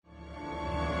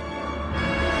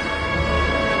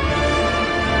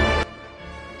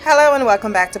Hello and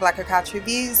welcome back to Blacker Couch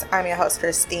Reviews. I'm your host,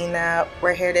 Christina.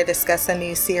 We're here to discuss a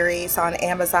new series on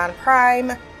Amazon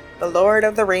Prime, The Lord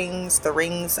of the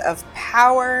Rings of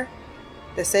Power.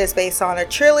 This is based on a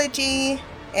trilogy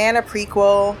and a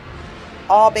prequel,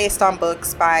 all based on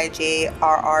books by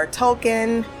J.R.R.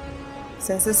 Tolkien.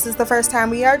 Since this is the first time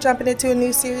we are jumping into a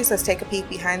new series, let's take a peek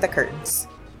behind the curtains.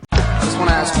 I just want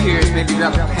to ask you here, maybe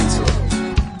grab a pencil,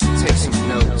 take some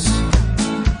notes.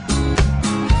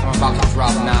 I'm about to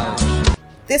drop knowledge.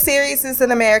 This series is an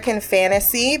American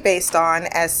fantasy based on,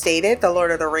 as stated, The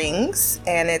Lord of the Rings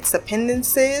and its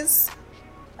appendices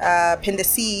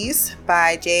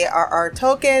by J.R.R.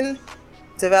 Tolkien,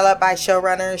 developed by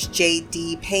showrunners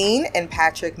J.D. Payne and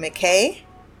Patrick McKay.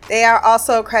 They are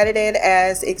also credited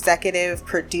as executive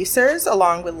producers,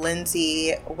 along with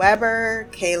Lindsay Weber,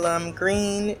 Calum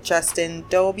Green, Justin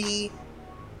Dobie,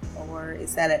 or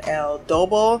is that an L?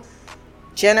 Doble,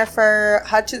 Jennifer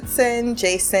Hutchinson,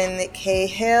 Jason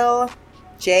Cahill,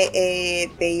 J.A.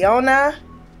 Bayona.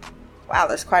 Wow,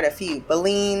 there's quite a few.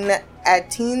 Beline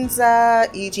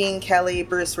Atinza, Eugene Kelly,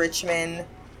 Bruce Richmond,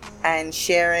 and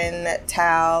Sharon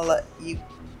Tal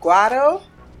Uguado.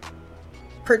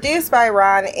 Produced by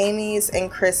Ron Ames and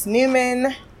Chris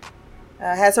Newman.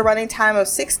 Has a running time of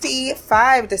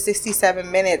 65 to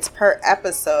 67 minutes per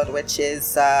episode, which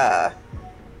is a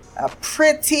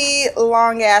pretty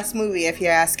long ass movie if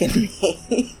you're asking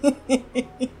me.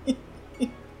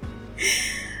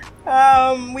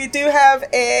 We do have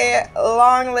a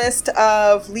long list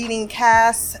of leading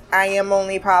casts. I am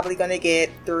only probably going to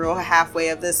get through halfway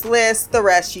of this list. The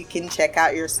rest you can check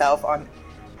out yourself on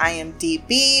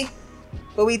IMDb.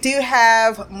 But we do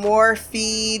have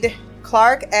Morfydd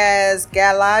Clark as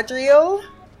Galadriel.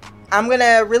 I'm going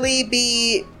to really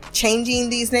be changing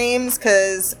these names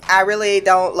because I really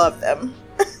don't love them.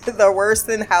 They're worse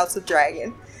than House of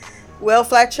Dragon. Will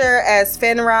Fletcher as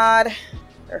Finrod.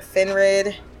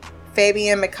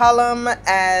 Fabian McCullum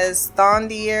as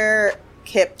Thondir.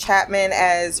 Kip Chapman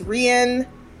as Rian.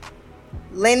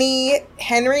 Lenny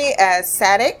Henry as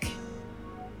Sadik.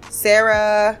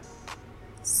 Sarah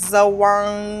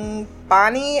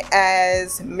Zawang-Bani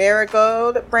as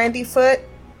Marigold Brandyfoot.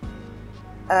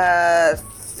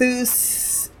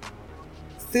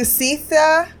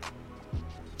 Thusitha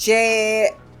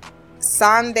J.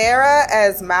 Sandera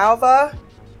as Malva.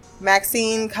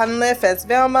 Maxine Cunliffe as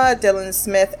Velma. Dylan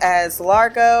Smith as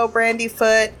Largo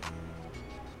Brandyfoot.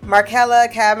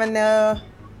 Markella Cavanaugh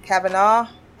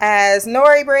as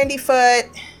Nori Brandyfoot.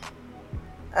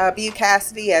 Beau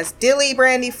Cassidy as Dilly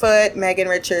Brandyfoot. Megan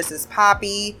Richards as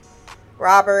Poppy.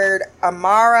 Robert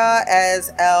Amara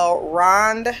as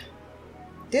Elrond.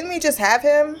 Didn't we just have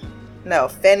him? No,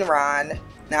 Finrod.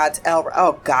 Now it's Elrond.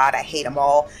 Oh God, I hate them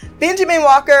all. Benjamin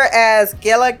Walker as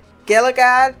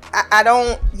Gilligad. I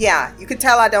don't. Yeah, you can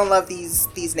tell I don't love these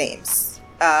names.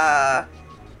 Nazanin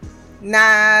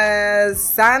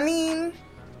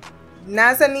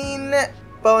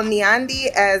Boniandi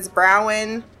as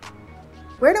Browen.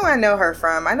 Where do I know her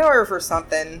from? I know her for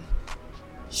something.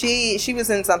 She was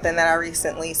in something that I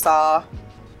recently saw.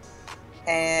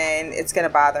 And it's going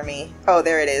to bother me. Oh,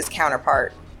 there it is.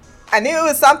 Counterpart. I knew it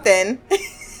was something.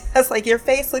 I was like, your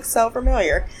face looks so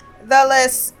familiar. The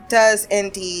list does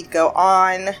indeed go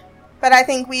on. But I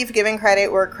think we've given credit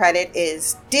where credit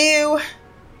is due.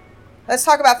 Let's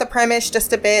talk about the premise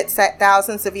just a bit. Set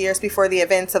thousands of years before the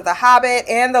events of The Hobbit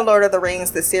and The Lord of the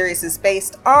Rings, the series is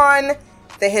based on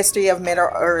the history of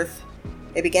Middle-earth.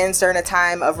 It begins during a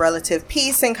time of relative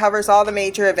peace and covers all the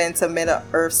major events of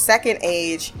Middle-earth's Second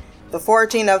Age, the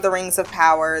forging of the Rings of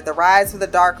Power, the rise of the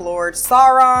Dark Lord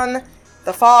Sauron,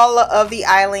 the fall of the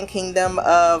island kingdom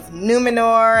of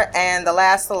Numenor, and the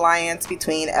last alliance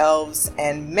between elves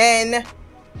and men.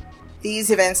 These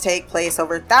events take place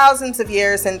over thousands of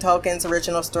years in Tolkien's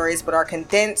original stories, but are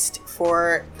condensed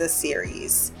for the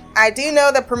series. I do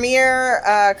know the premiere,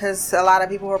 because a lot of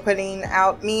people were putting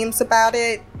out memes about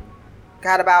it,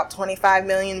 got about 25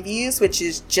 million views, which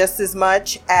is just as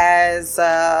much as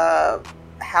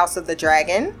House of the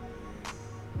Dragon.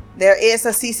 There is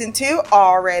a season 2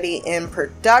 already in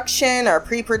production or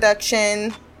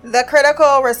pre-production. The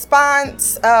critical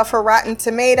response for Rotten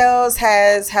Tomatoes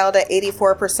has held an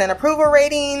 84% approval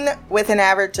rating with an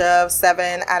average of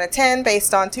 7 out of 10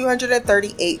 based on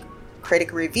 238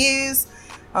 critic reviews.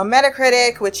 On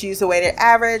Metacritic, which used a weighted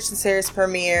average, the series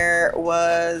premiere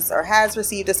has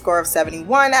received a score of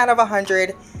 71 out of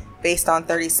 100 based on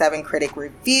 37 critic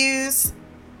reviews.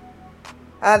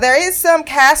 There is some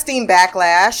casting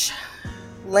backlash.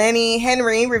 Lenny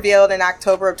Henry revealed in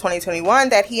October of 2021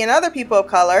 that he and other people of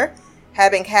color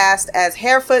had been cast as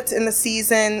Harefoots in the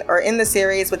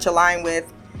series, which align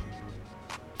with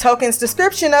Token's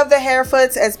description of the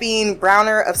Harefoots as being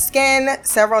browner of skin.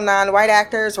 Several non-white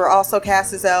actors were also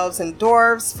cast as elves and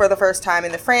dwarves for the first time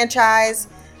in the franchise.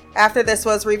 After this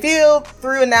was revealed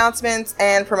through announcements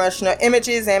and promotional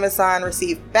images, Amazon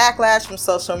received backlash from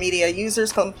social media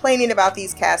users complaining about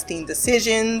these casting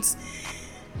decisions.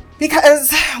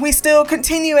 Because we still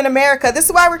continue in America. This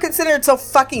is why we're considered so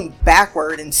fucking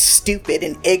backward and stupid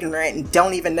and ignorant and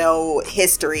don't even know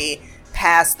history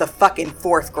past the fucking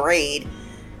 4th grade.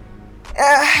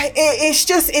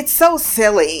 It's so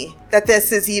silly that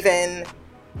this is even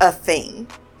a thing.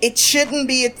 It shouldn't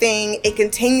be a thing. It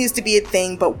continues to be a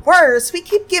thing, but worse, we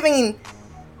keep giving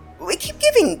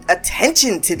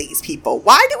attention to these people.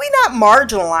 Why do we not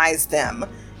marginalize them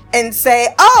and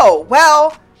say, oh,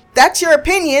 well, that's your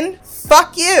opinion.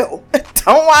 Fuck you.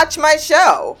 Don't watch my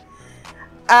show.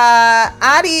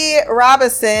 Ade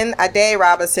Robinson,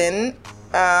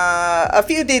 a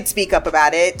few did speak up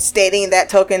about it, stating that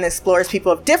Token explores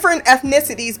people of different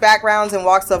ethnicities, backgrounds, and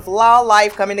walks of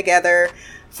life coming together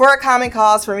for a common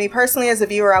cause. For me personally, as a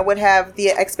viewer, I would have the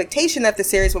expectation that the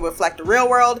series will reflect the real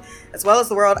world as well as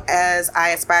the world as I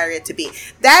aspire it to be.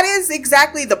 That is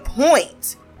exactly the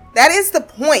point. That is the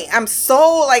point. I'm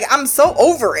so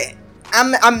over it.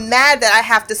 I'm mad that I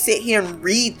have to sit here and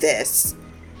read this.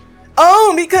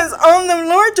 Oh, because on the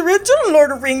original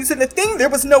Lord of the Rings and the thing, there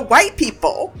was no white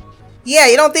people. Yeah,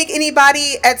 you don't think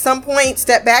anybody at some point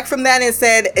stepped back from that and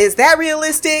said, is that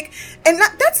realistic? And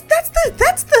that's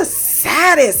the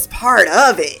saddest part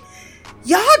of it.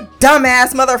 Y'all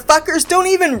dumbass motherfuckers don't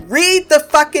even read the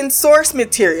fucking source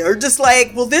material. You're just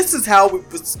like, well, this is how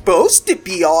it was supposed to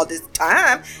be all this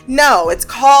time. No, it's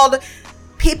called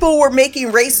people were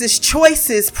making racist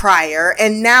choices prior,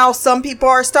 and now some people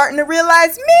are starting to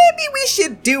realize maybe we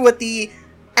should do what the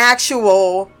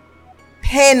actual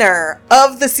penner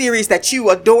of the series that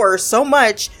you adore so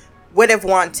much would have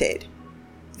wanted.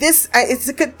 This it's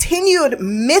a continued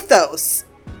mythos,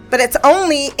 but it's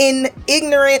only in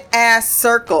ignorant ass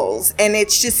circles, and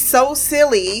it's just so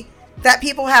silly that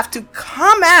people have to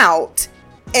come out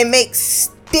and make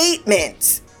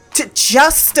statements to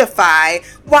justify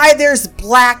why there's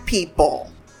black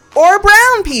people or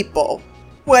brown people.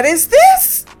 What is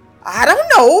this? I don't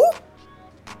know.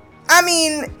 I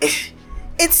mean,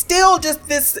 it's still just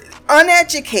this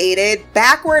uneducated,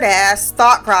 backward ass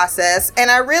thought process.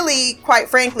 And I really, quite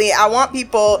frankly, I want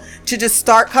people to just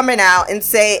start coming out and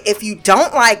say, if you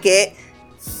don't like it,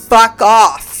 fuck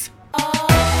off.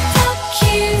 Fuck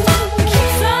you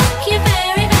very,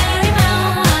 very much.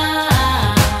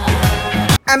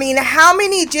 I mean, how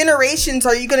many generations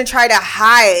are you going to try to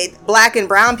hide black and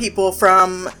brown people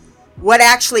from what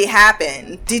actually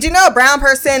happened? Did you know a brown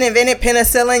person invented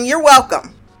penicillin? You're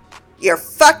welcome. You're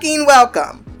fucking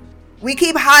welcome. We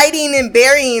keep hiding and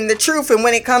burying the truth, and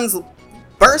when it comes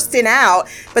bursting out.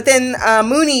 But then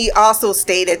Mooney also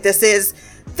stated this is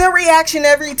the reaction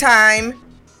every time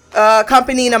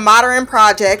accompanying a modern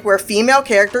project where female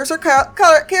characters or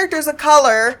characters of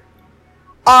color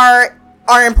are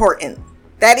important.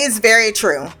 That is very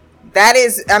true. That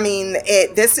is, I mean,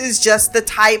 this is just the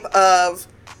type of,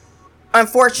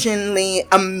 unfortunately,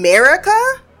 America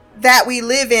that we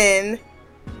live in.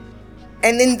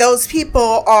 And then those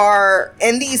people are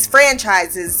in these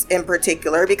franchises in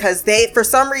particular because they, for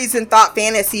some reason, thought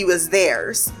fantasy was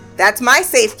theirs. That's my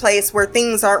safe place where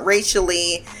things aren't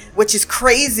racially, which is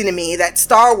crazy to me that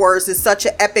Star Wars is such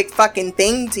an epic fucking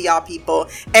thing to y'all people.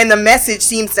 And the message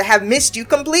seems to have missed you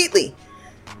completely.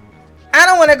 I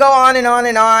don't want to go on and on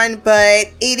and on, but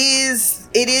it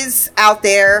is out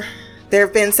there. There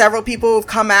have been several people who've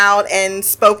come out and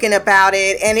spoken about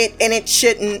it, and it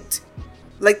shouldn't.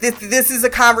 Like, this is a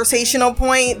conversational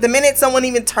point. The minute someone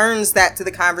even turns that to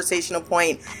the conversational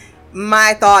point,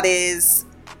 my thought is,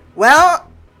 well,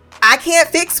 I can't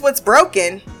fix what's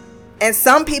broken, and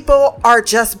some people are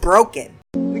just broken.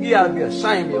 Nigga, you gotta be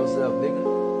ashamed of yourself,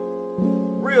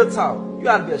 nigga. Real talk. You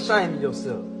gotta be ashamed of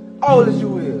yourself. Old as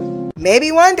you is.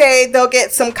 Maybe one day they'll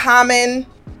get some common,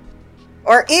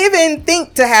 or even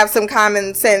think to have some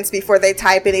common sense before they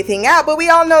type anything out, but we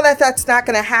all know that that's not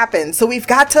going to happen. So we've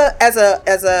got to, as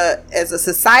a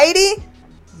society,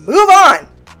 move on.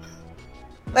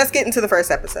 Let's get into the first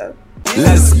episode.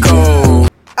 Let's go.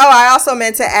 Oh, I also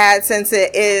meant to add, since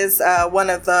it is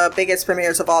one of the biggest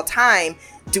premieres of all time,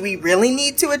 do we really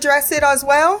need to address it as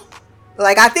well?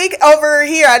 Like, I think over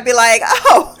here I'd be like,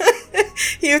 oh,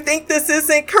 you think this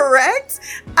isn't correct?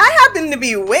 I happen to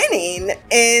be winning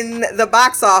in the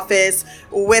box office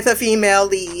with a female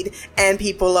lead and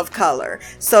people of color.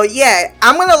 So yeah,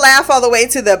 I'm going to laugh all the way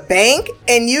to the bank,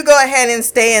 and you go ahead and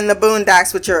stay in the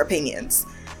boondocks with your opinions.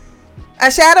 A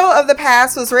Shadow of the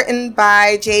Past was written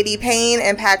by J.D. Payne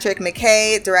and Patrick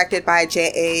McKay, directed by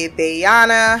J.A.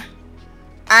 Bayana.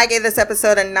 I gave this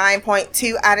episode a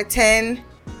 9.2 out of 10.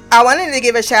 I wanted to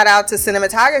give a shout out to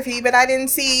cinematography, but I didn't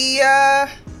see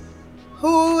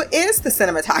who is the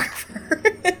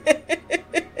cinematographer.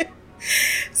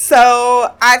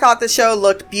 So I thought the show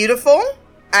looked beautiful.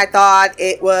 I thought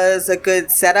it was a good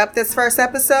setup this first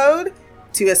episode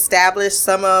to establish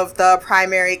some of the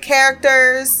primary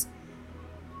characters.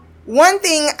 One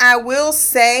thing I will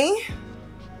say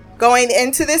going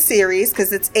into this series,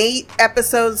 because it's 8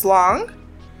 episodes long,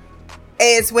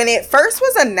 is when it first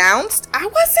was announced, I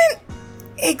wasn't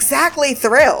exactly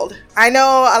thrilled. I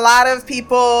know a lot of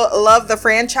people love the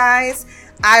franchise.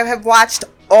 I have watched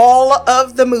all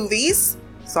of the movies,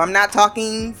 so I'm not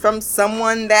talking from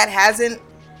someone that hasn't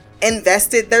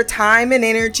invested their time and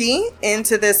energy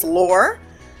into this lore.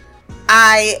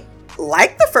 I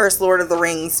like the first Lord of the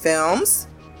Rings films.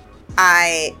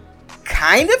 I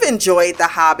kind of enjoyed the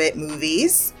Hobbit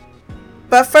movies,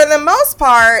 but for the most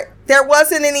part, there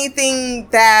wasn't anything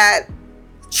that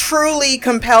truly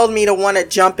compelled me to want to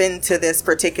jump into this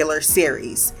particular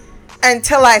series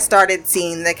until I started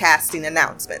seeing the casting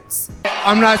announcements.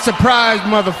 I'm not surprised,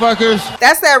 motherfuckers.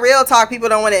 That's that real talk people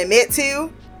don't want to admit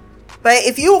to. But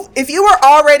if you were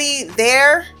already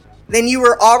there, then you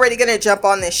were already going to jump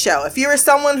on this show. If you were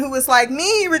someone who was like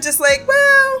me, you were just like,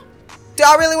 well, do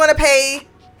I really want to pay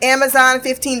Amazon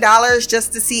 $15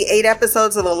 just to see 8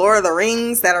 episodes of The Lord of the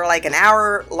Rings that are like an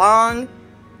hour long?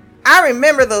 I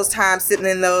remember those times sitting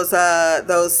in those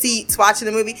seats watching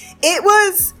the movie. It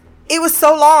was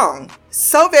so long,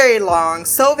 so very long,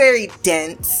 so very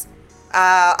dense.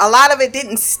 A lot of it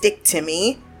didn't stick to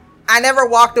me. I never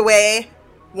walked away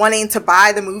wanting to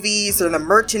buy the movies or the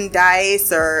merchandise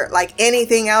or like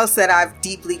anything else that I've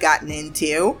deeply gotten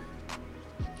into.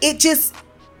 It just,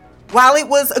 while it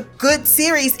was a good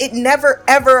series, it never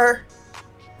ever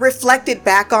reflected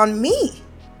back on me.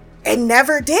 It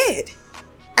never did.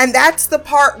 And that's the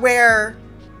part where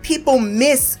people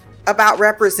miss about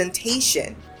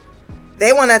representation.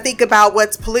 They want to think about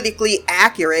what's politically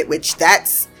accurate, which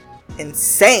that's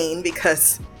insane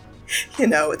because, you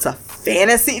know, it's a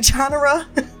fantasy genre.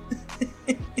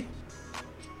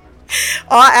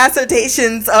 All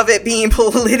assertions of it being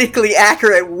politically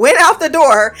accurate went out the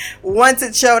door once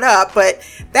it showed up, but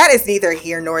that is neither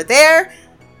here nor there.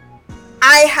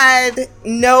 I had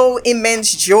no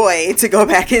immense joy to go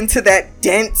back into that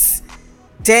dense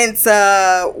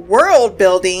world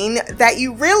building that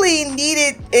you really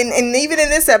needed. And even in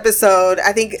this episode,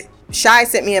 I think Shy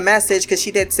sent me a message because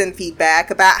she did send feedback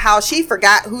about how she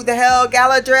forgot who the hell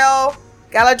Galadriel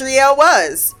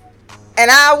was. And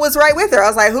I was right with her. I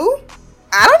was like, who?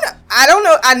 I don't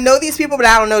know. I know these people, but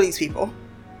I don't know these people.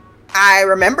 I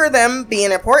remember them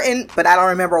being important, but I don't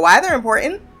remember why they're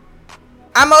important.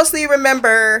 I mostly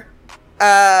remember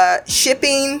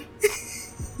shipping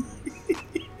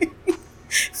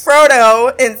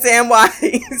Frodo and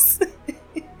Samwise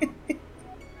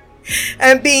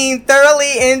and being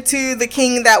thoroughly into the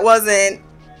king that wasn't.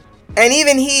 And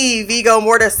even he, Viggo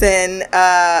Mortensen,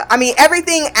 I mean,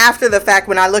 everything after the fact,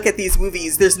 when I look at these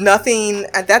movies, there's nothing,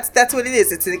 that's what it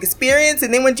is. It's an experience,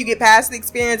 and then once you get past the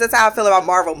experience, that's how I feel about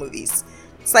Marvel movies.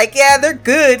 It's like, yeah, they're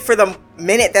good for the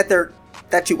minute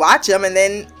that you watch them, and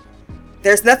then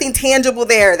there's nothing tangible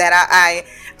there that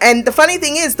and the funny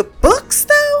thing is, the books,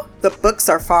 though, the books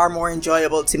are far more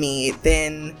enjoyable to me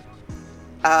than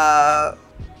the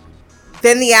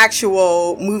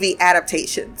actual movie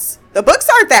adaptations. The books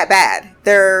aren't that bad.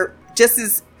 They're just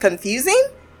as confusing,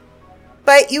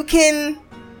 but you can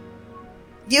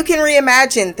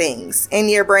reimagine things in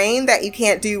your brain that you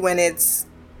can't do when it's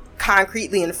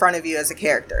concretely in front of you as a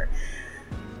character.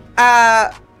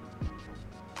 But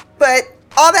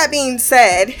all that being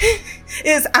said,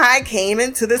 is I came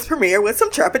into this premiere with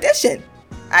some trepidation.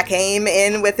 I came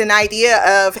in with an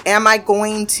idea of, am I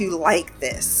going to like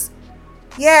this?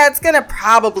 Yeah, it's gonna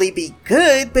probably be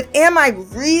good, but am I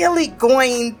really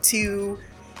going to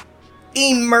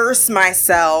immerse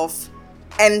myself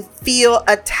and feel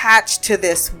attached to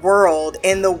this world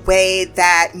in the way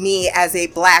that me as a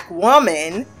black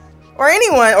woman, or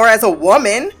anyone, or as a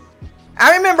woman?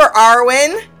 I remember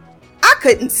Arwen. I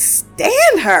couldn't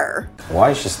stand her.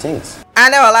 Why? She stinks. I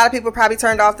know a lot of people probably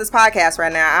turned off this podcast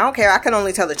right now. I don't care. I can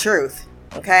only tell the truth.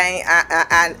 Okay,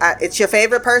 it's your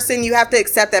favorite person. You have to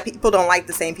accept that people don't like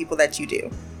the same people that you do.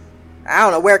 I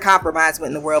don't know where compromise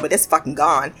went in the world, but it's fucking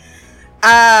gone.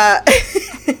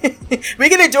 We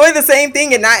can enjoy the same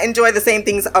thing and not enjoy the same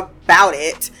things about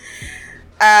it.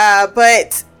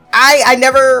 But I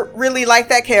never really liked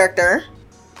that character.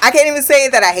 I can't even say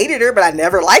that I hated her, but I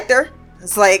never liked her.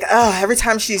 It's like, oh, every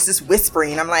time she's just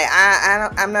whispering, I'm like,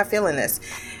 I'm not feeling this.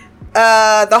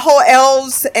 The whole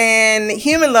elves and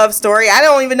human love story, I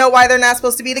don't even know why they're not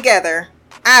supposed to be together.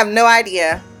 I have no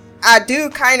idea. I do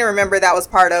kind of remember that was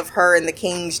part of her and the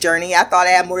king's journey. I thought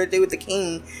it had more to do with the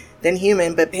king than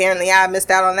human, but apparently I missed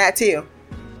out on that too.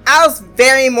 I was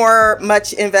very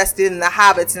much invested in the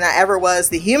hobbits than I ever was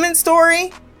the human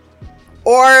story.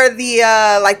 Or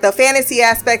the like the fantasy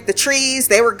aspect, the trees,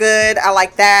 they were good. I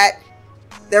like that.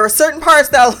 There were certain parts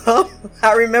that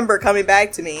I remember coming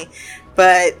back to me,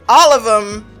 but all of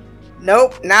them,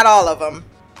 nope, not all of them.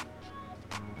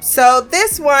 So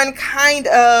this one kind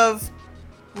of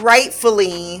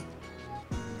rightfully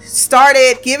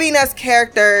started giving us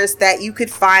characters that you could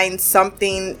find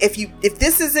something. If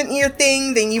this isn't your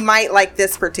thing, then you might like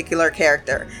this particular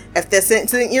character. If this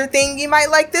isn't your thing, you might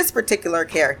like this particular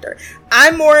character.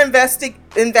 I'm more invested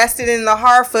in the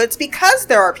Harfoots because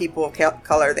there are people of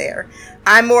color there.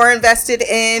 I'm more invested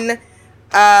in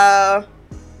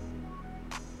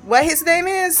what his name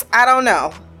is, I don't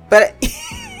know, but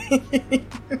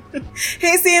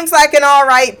he seems like an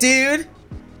alright dude.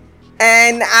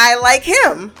 And I like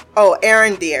him. Oh,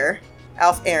 Arendir.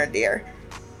 Elf Arendir.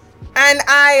 And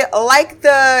I like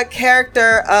the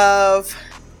character of...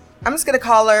 I'm just going to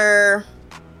call her...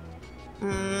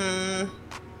 the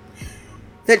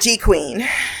G Queen.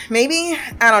 Maybe?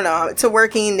 I don't know. It's a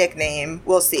working nickname.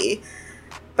 We'll see.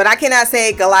 But I cannot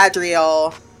say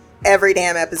Galadriel every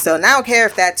damn episode. And I don't care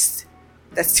if that's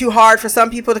too hard for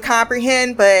some people to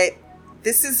comprehend. But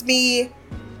this is me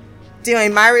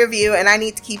doing my review, and I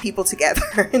need to keep people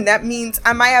together, and that means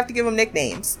I might have to give them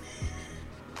nicknames.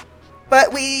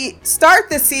 But we start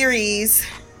the series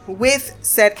with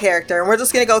said character, and we're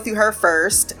just going to go through her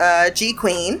first, G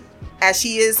Queen, as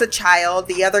she is a child.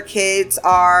 The other kids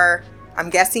are,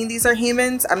 I'm guessing these are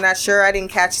humans. I'm not sure. I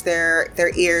didn't catch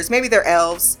their ears. Maybe they're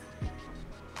elves.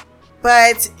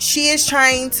 But she is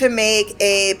trying to make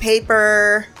a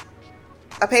paper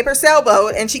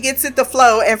sailboat, and she gets it to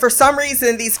float, and for some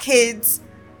reason these kids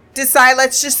decide,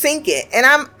 let's just sink it. And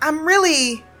I'm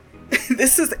really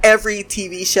this is every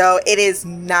TV show. It is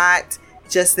not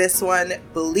just this one,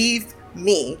 believe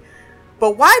me.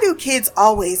 But why do kids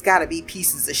always gotta be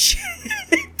pieces of shit?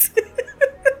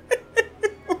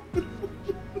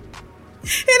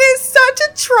 It is such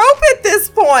a trope at this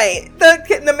point.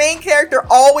 The main character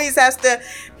always has to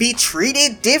be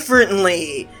treated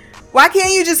differently. Why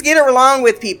can't you just get along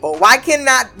with people? Why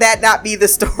cannot that not be the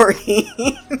story?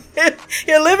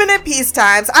 You're living in peace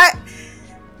times.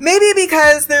 Maybe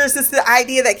because there's this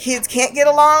idea that kids can't get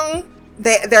along.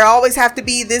 They always have to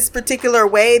be this particular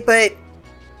way. But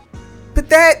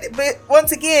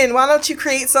once again, why don't you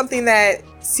create something that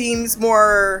seems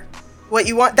more what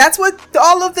you want? That's what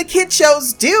all of the kid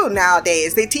shows do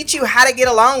nowadays. They teach you how to get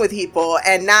along with people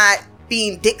and not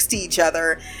being dicks to each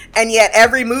other. And yet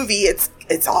every movie, it's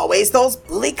always those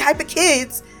bully type of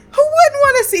kids who wouldn't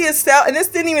want to see a cell. And this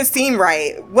didn't even seem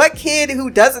right. What kid who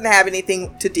doesn't have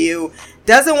anything to do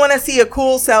doesn't want to see a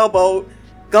cool sailboat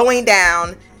going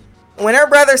down? When her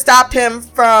brother stopped him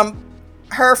from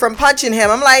punching him,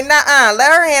 I'm like, nah,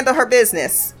 let her handle her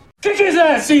business. Kick his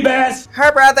ass, Seabass!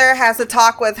 Her brother has a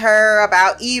talk with her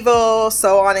about evil,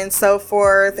 so on and so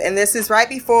forth. And this is right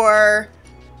before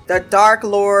the Dark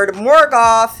Lord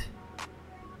Morgoth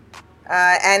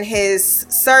and his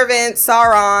servant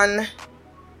Sauron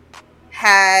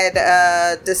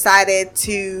had decided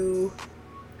to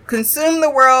consume the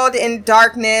world in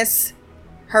darkness.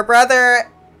 Her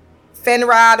brother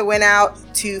Finrod went out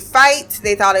to fight.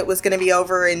 They thought it was going to be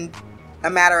over in a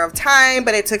matter of time,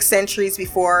 but it took centuries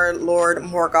before Lord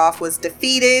Morgoth was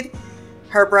defeated.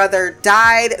 Her brother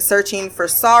died searching for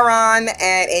Sauron,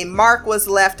 and a mark was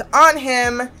left on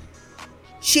him.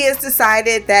 She has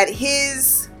decided that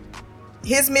his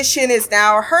mission is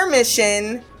now her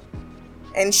mission,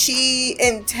 and she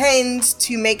intends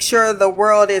to make sure the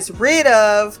world is rid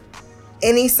of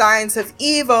any signs of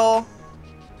evil,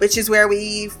 which is where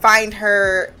we find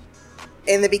her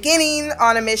in the beginning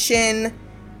on a mission,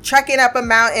 trekking up a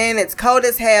mountain. It's cold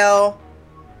as hell.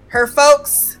 Her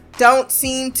folks don't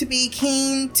seem to be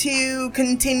keen to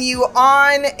continue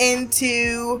on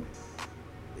into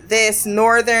this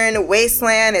northern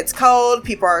wasteland. It's cold,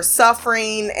 people are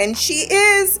suffering, and she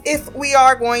is, if we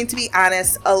are going to be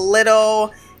honest, a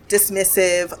little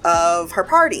dismissive of her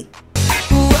party.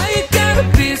 Why you gotta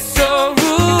be so rude?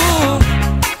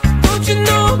 Don't you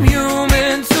know I'm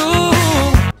human too?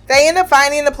 They end up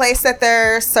finding the place that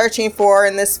they're searching for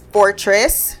in this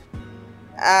fortress.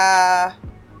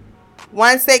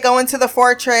 Once they go into the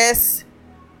fortress,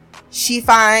 she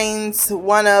finds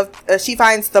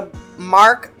the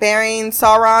mark bearing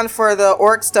Sauron for the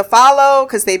orcs to follow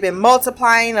because they've been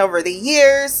multiplying over the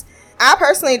years. I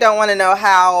personally don't want to know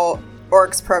how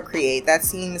orcs procreate. That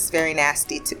seems very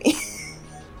nasty to me.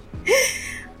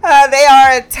 They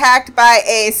are attacked by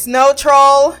a snow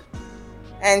troll,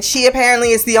 and she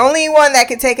apparently is the only one that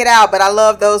can take it out, but I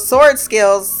love those sword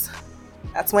skills.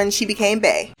 That's when she became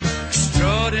Bae.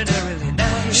 Extraordinarily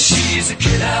nice. She's a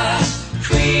killer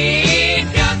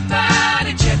queen. Got bad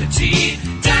agility.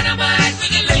 Dynamite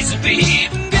with a laser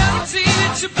beam.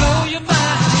 Guaranteed to blow your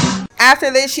mind.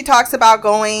 After this, she talks about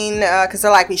going, because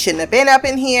they're like, we shouldn't have been up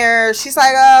in here. She's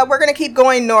like, we're going to keep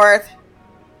going north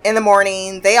in the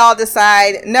morning. They all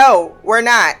decide, no, we're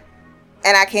not.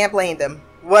 And I can't blame them.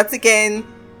 Once again,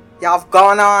 y'all have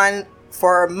gone on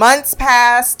for months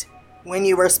past when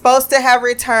you were supposed to have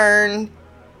returned.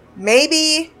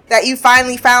 Maybe that you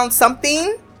finally found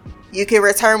something. You can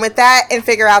return with that and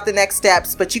figure out the next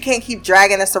steps. But you can't keep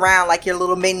dragging us around like your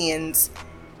little minions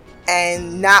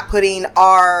and not putting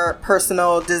our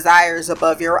personal desires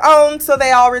above your own. So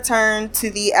they all return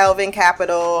to the elven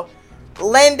capital,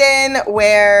 Lindon,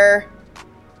 where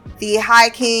the High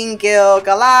King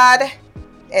Gil-galad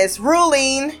is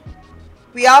ruling.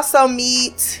 We also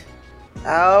meet,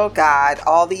 oh god,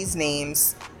 all these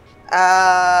names.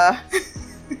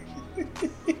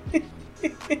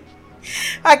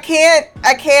 I can't,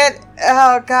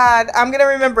 oh god, I'm gonna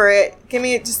remember it. Give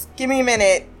me a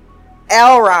minute.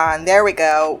 Elrond, there we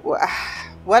go.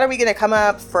 What are we gonna come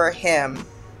up for him?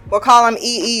 We'll call him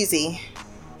E-Easy.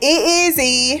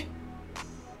 E-Easy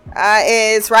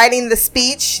is writing the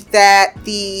speech that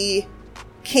the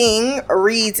king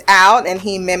reads out, and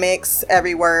he mimics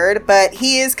every word, but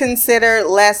he is considered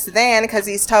less than because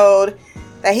he's told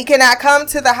that he cannot come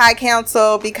to the High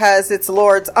Council because it's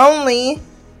lords only.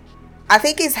 I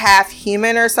think he's half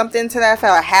human or something to that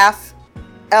effect, half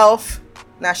elf.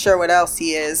 Not sure what else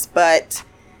he is, but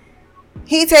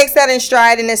he takes that in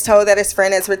stride and is told that his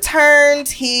friend has returned.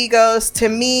 He goes to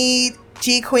meet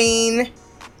G-Queen,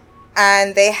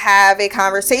 and they have a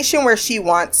conversation where she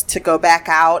wants to go back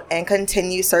out and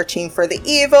continue searching for the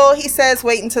evil. He says,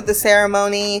 wait until the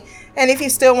ceremony, and if you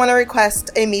still want to request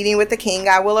a meeting with the king,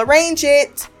 I will arrange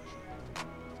it.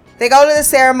 They go to the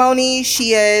ceremony.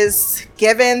 She is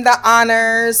given the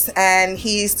honors, and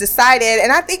he's decided,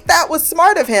 and I think that was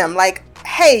smart of him, like,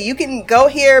 hey, you can go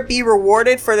here, be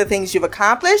rewarded for the things you've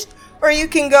accomplished, or you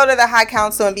can go to the High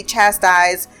Council and be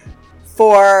chastised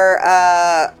for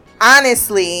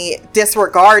honestly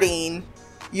disregarding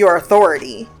your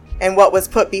authority and what was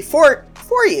put before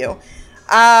for you.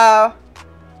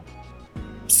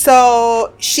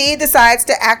 So she decides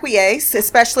to acquiesce,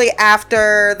 especially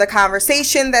after the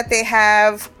conversation that they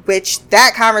have, which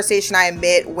that conversation, I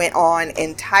admit, went on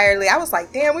entirely. I was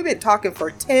like, damn, we've been talking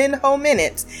for 10 whole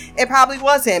minutes. It probably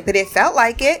wasn't, but it felt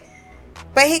like it.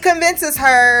 But he convinces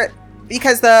her,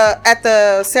 because at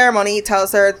the ceremony, he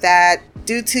tells her that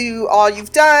due to all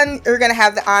you've done, you're going to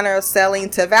have the honor of sailing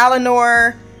to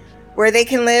Valinor, where they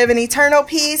can live in eternal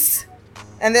peace.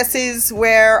 And this is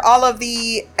where all of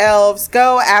the elves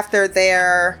go after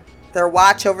their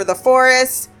watch over the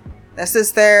forest. This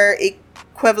is their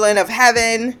equivalent of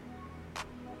heaven.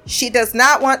 She does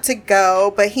not want to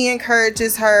go, but he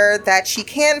encourages her that she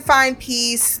can find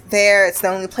peace there. It's the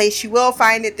only place she will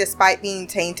find it, despite being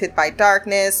tainted by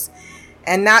darkness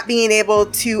and not being able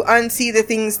to unsee the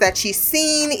things that she's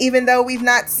seen, even though we've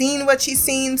not seen what she's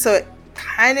seen. So it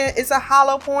kind of is a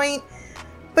hollow point.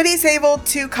 But he's able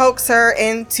to coax her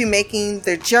into making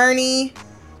the journey,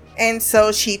 and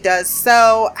so she does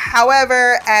so.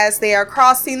 However, as they are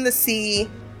crossing the sea,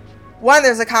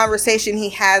 there's a conversation he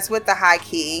has with the High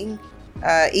King,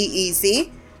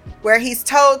 E-Easy, where he's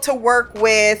told to work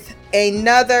with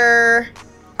another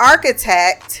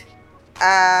architect.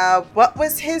 What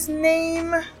was his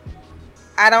name?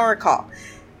 I don't recall.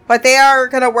 But they are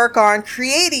going to work on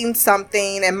creating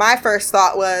something, and my first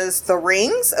thought was the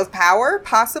Rings of Power,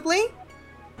 possibly.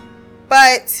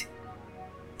 But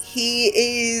he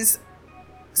is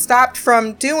stopped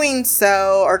from doing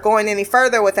so or going any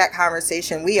further with that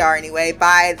conversation, we are anyway,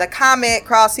 by the comet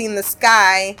crossing the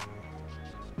sky,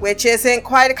 which isn't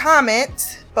quite a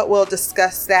comet, but we'll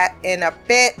discuss that in a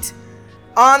bit.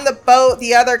 On the boat,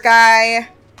 the other guy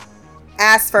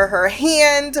asks for her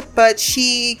hand, but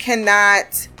she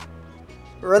cannot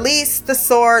release the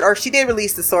sword, or she did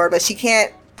release the sword, but she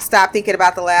can't stop thinking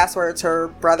about the last words her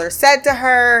brother said to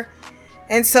her.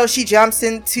 And so she jumps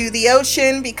into the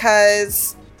ocean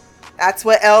because that's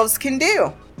what elves can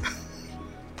do.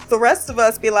 the rest of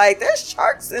us be like, there's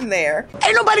sharks in there.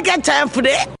 Ain't nobody got time for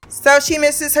that. So she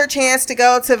misses her chance to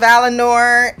go to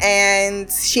Valinor,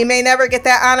 and she may never get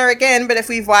that honor again, but if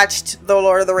we've watched The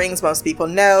Lord of the Rings, most people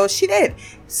know she did.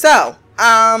 So,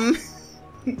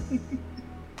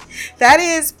 that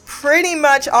is pretty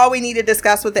much all we need to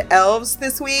discuss with the elves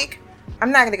this week.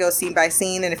 I'm not going to go scene by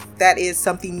scene, and if that is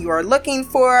something you are looking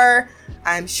for,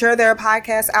 I'm sure there are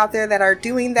podcasts out there that are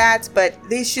doing that, but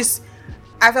these just,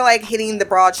 I feel like hitting the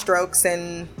broad strokes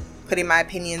and putting my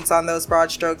opinions on those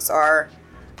broad strokes are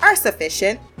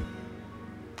sufficient.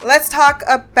 Let's talk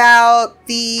about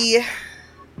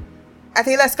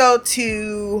let's go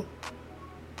to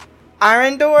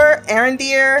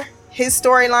Arondir, his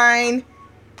storyline.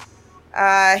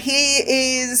 He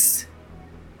is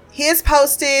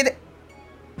posted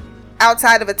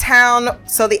outside of a town,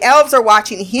 so the elves are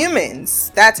watching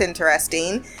humans. That's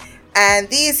interesting. And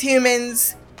these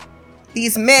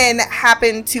men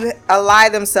happen to ally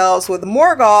themselves with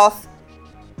Morgoth.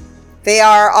 They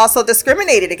are also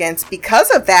discriminated against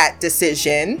because of that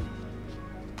decision.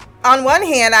 On one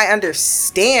hand, I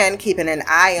understand keeping an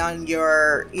eye on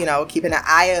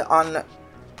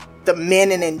the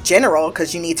men and in general,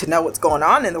 because you need to know what's going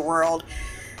on in the world.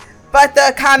 But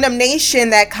the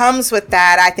condemnation that comes with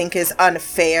that, I think, is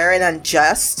unfair and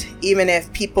unjust. Even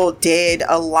if people did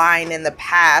align in the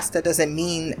past, that doesn't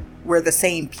mean we're the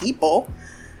same people.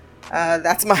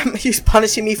 He's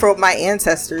punishing me for what my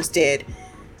ancestors did.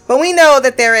 But we know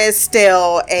that there is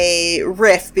still a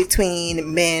rift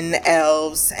between men,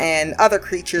 elves, and other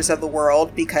creatures of the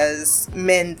world, because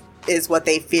men is what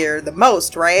they fear the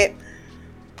most, right?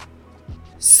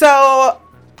 So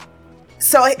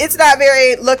it's not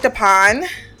very looked upon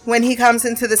when he comes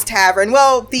into this tavern.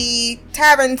 Well, the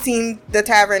tavern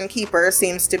keeper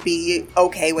seems to be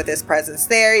okay with his presence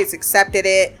there. He's accepted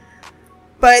it.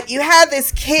 But you have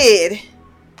this kid,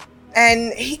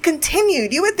 and he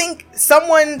continued. You would think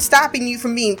someone stopping you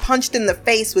from being punched in the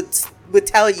face would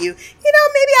tell you,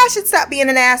 maybe I should stop being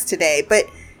an ass today. But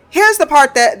here's the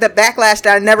part the backlash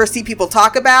that I never see people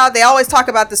talk about. They always talk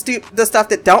about the stuff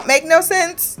that don't make no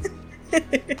sense.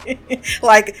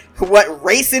 Like what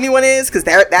race anyone is, because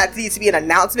that needs to be an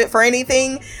announcement for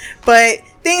anything. But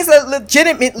things that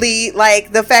legitimately,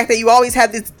 like the fact that you always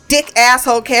have this dick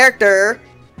asshole character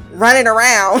running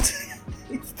around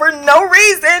for no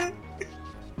reason,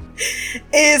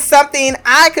 is something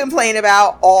I complain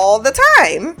about all the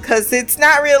time, because it's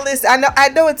not realistic. I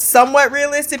know it's somewhat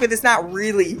realistic, but it's not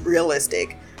really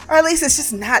realistic, or at least it's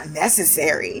just not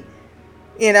necessary.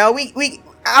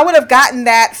 I would have gotten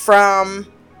that from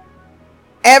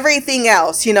everything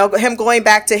else, him going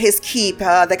back to his keep,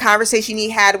 the conversation he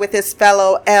had with his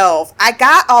fellow elf. I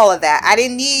got all of that. I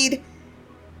didn't need,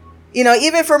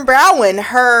 even from Browyn,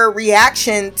 her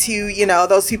reaction to,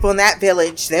 those people in that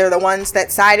village. They're the ones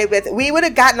that sided with. We would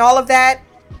have gotten all of that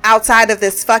outside of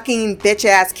this fucking bitch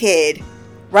ass kid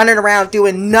running around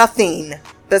doing nothing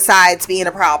besides being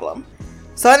a problem.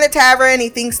 So in the tavern, he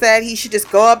thinks that he should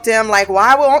just go up to him like,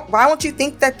 why won't you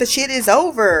think that the shit is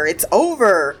over? It's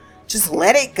over. Just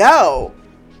let it go.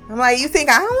 I'm like, you think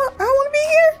I want to be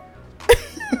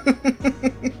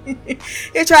here?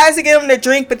 He tries to get him to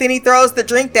drink, but then he throws the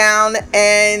drink down.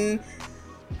 And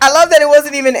I love that it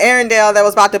wasn't even Arendelle that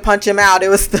was about to punch him out. It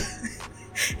was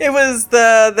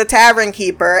the tavern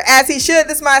keeper. As he should.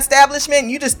 This is my establishment.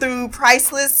 You just threw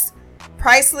priceless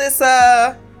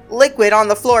liquid on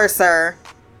the floor, sir.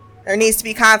 There needs to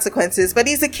be consequences. But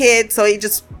he's a kid, so he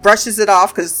just brushes it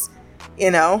off because,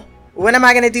 what am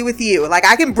I going to do with you? Like,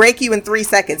 I can break you in 3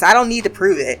 seconds. I don't need to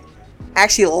prove it. I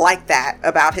actually like that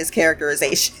about his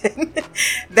characterization.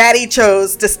 That he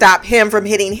chose to stop him from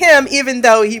hitting him, even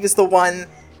though he was the one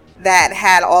that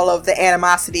had all of the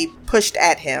animosity pushed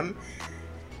at him.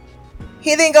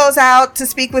 He then goes out to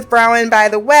speak with Browyn by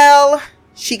the well.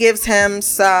 She gives him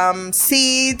some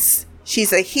seeds.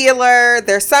 She's a healer.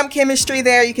 There's some chemistry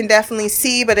there you can definitely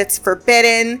see, but it's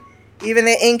forbidden. Even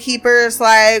the innkeeper's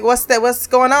like, what's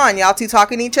going on? Y'all two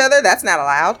talking to each other? That's not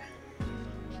allowed.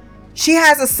 She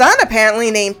has a son apparently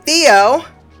named Theo.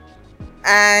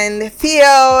 And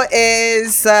Theo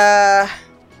is, I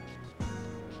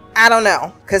don't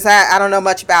know. Because I don't know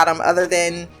much about him other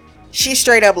than she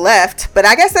straight up left. But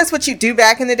I guess that's what you do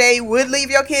back in the day. You would leave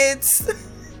your kids.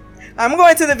 I'm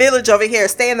going to the village over here.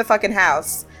 Stay in the fucking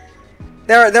house.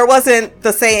 There wasn't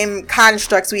the same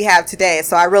constructs we have today,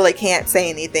 so I really can't say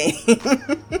anything.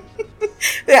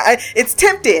 Yeah, it's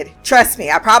tempted. Trust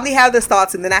me. I probably have those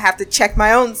thoughts, and then I have to check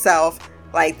my own self.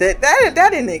 Like, that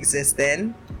didn't exist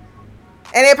then.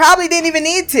 And it probably didn't even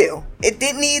need to. It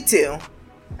didn't need to.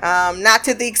 Not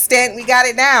to the extent we got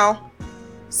it now.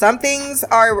 Some things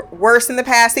are worse in the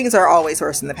past. Things are always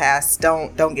worse in the past.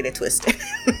 Don't get it twisted.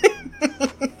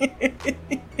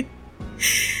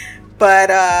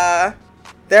 But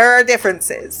there are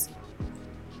differences.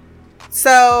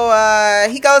 So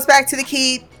he goes back to the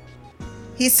keep.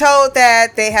 He's told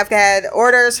that they have had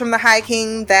orders from the High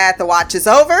King that the watch is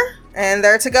over and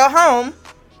they're to go home.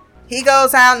 He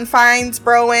goes out and finds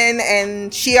Browen,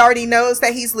 and she already knows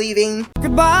that he's leaving.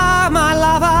 Goodbye, my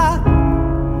lover.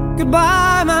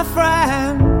 Goodbye, my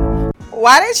friend.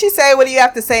 Why didn't she say, what do you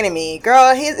have to say to me?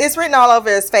 Girl, it's written all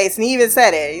over his face, and he even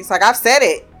said it. He's like, I've said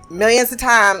it millions of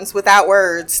times without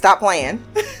words. Stop playing.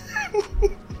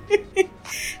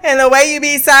 And the way you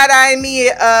be side-eyeing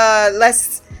me,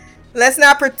 let's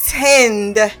not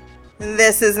pretend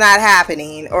this is not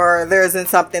happening or there isn't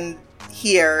something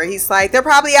here. He's like, they're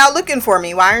probably out looking for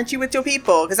me. Why aren't you with your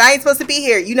people? Because I ain't supposed to be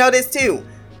here. You know this too.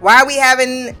 Why are we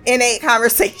having innate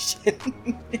conversation?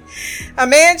 A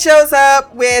man shows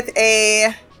up with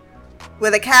a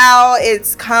cow.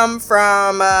 It's come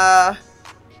from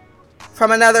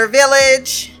another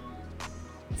village.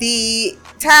 The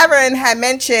tavern had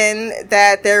mentioned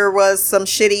that there was some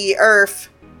shitty earth,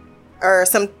 or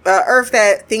some earth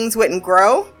that things wouldn't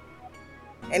grow.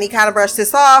 And he kind of brushed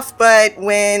this off, but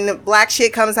when black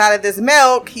shit comes out of this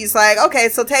milk, he's like, okay,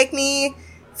 so take me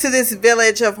to this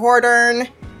village of Hordern.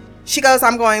 She goes,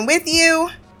 I'm going with you.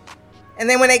 And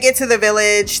then when they get to the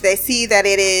village, they see that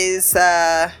it is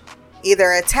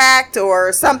either attacked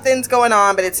or something's going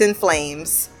on, but it's in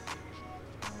flames.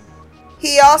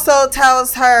 He also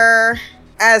tells her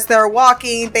as they're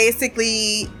walking,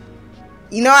 basically,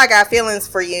 you know I got feelings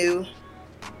for you.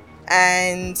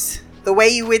 And the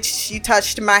way in which you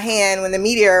touched my hand when the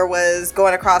meteor was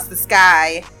going across the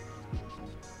sky,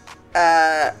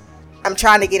 I'm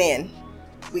trying to get in.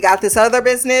 We got this other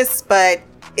business, but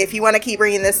if you want to keep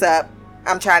bringing this up,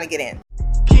 I'm trying to get in.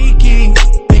 Kiki,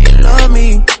 do you love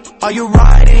me? Are you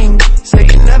riding? Say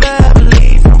you never ever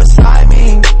leave from beside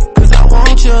me. Cause I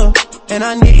want you, and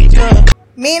I need you.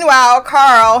 Meanwhile,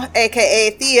 Carl,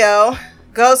 aka Theo,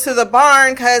 goes to the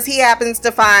barn because he happens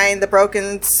to find the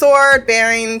broken sword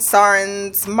bearing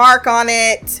Sauron's mark on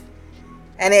it.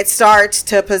 And it starts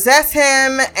to possess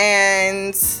him,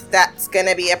 and that's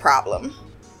gonna be a problem.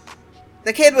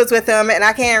 The kid was with him, and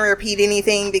I can't repeat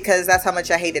anything because that's how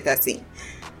much I hated that scene.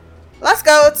 Let's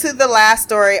go to the last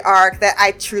story arc that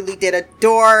I truly did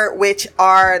adore, which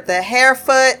are the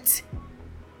Harefoot.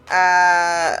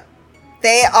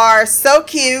 They are so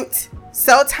cute,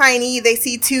 so tiny. They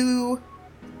see two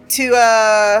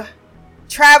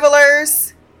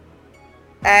travelers,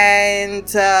 and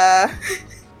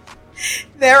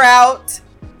they're out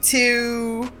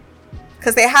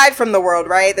because they hide from the world,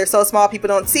 right? They're so small, people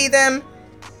don't see them.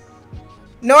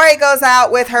 Nori goes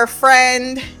out with her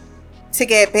friend to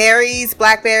get berries,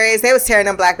 blackberries. They was tearing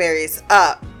them blackberries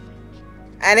up.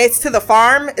 And it's to the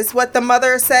farm, is what the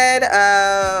mother said.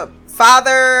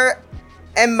 Father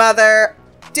and mother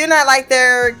do not like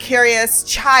their curious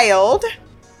child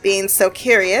being so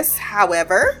curious.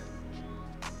 However,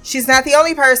 she's not the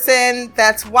only person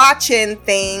that's watching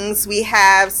things. We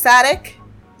have Sadik.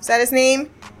 Is that his name?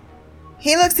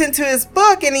 He looks into his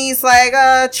book and he's like,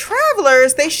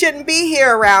 travelers, they shouldn't be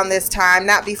here around this time,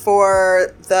 not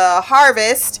before the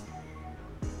harvest,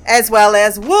 as well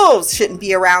as wolves shouldn't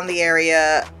be around the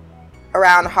area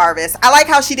around harvest. I like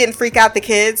how she didn't freak out the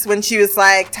kids when she was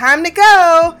like, time to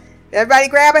go. Everybody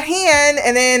grab a hand.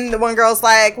 And then the one girl's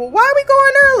like, well, why are we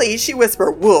going early? She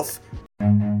whispered, wolf.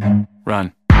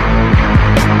 Run.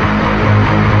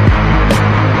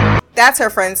 That's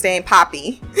her friend's name,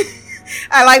 Poppy.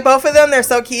 I like both of them. They're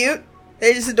so cute.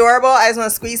 They're just adorable. I just want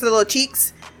to squeeze the little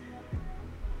cheeks.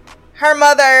 Her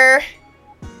mother,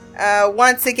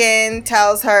 once again,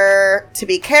 tells her to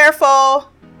be careful,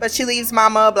 but she leaves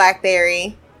Mama a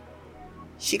blackberry.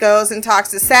 She goes and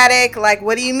talks to Sadik, like,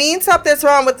 what do you mean something's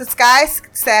wrong with the sky,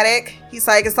 Sadik? He's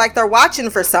like, it's like they're watching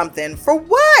for something. For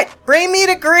what? Bring me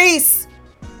to Greece.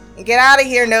 And get out of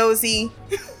here, nosy.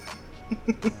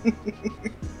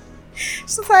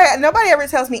 She's like, nobody ever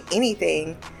tells me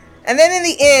anything. And then in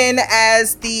the end,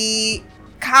 as the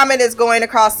comet is going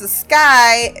across the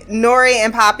sky, Nori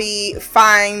and Poppy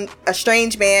find a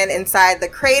strange man inside the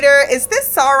crater. Is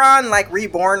this Sauron, like,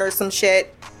 reborn or some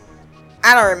shit?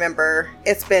 I don't remember.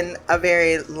 It's been a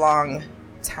very long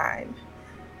time.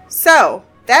 So,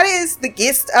 that is the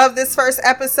gist of this first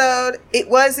episode. It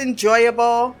was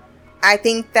enjoyable. I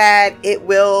think that it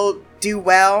will do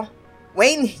well.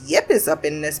 Wayne Yip is up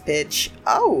in this pitch.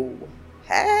 Oh,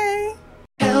 hey.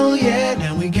 Hell yeah,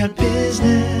 now we got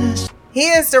business. He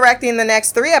is directing the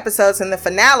next 3 episodes in the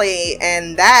finale,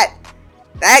 and that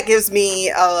that gives me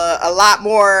a lot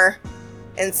more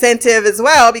incentive as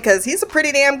well, because he's a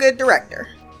pretty damn good director.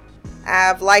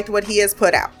 I've liked what he has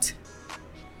put out.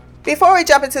 Before we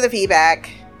jump into the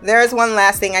feedback, there is one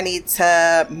last thing I need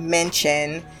to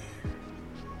mention.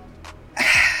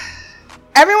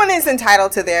 Everyone is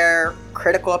entitled to their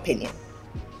critical opinion.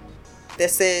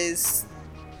 This is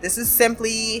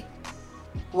simply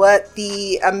what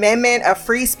the Amendment of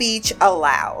Free Speech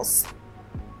allows.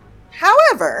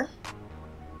 However,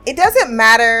 it doesn't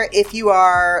matter if you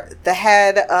are the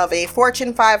head of a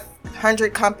Fortune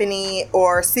 500 company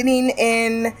or sitting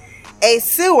in a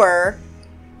sewer.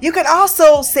 You can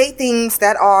also say things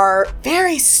that are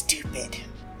very stupid.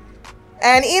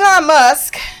 And Elon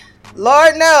Musk,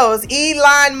 Lord knows,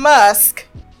 Elon Musk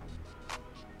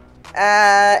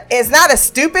is not a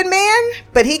stupid man,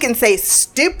 but he can say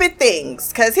stupid things.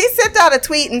 Because he sent out a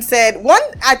tweet and said, one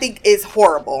I think is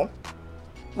horrible,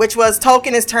 which was,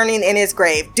 Tolkien is turning in his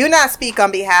grave. Do not speak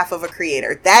on behalf of a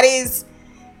creator. That is,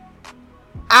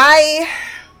 I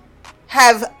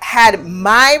have had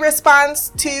my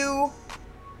response to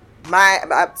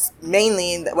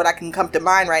mainly what I can come to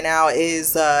mind right now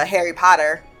is Harry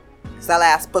Potter, because that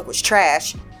last book was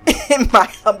trash in my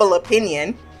humble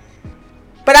opinion.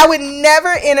 But I would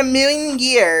never in a million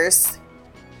years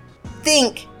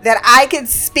think that I could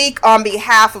speak on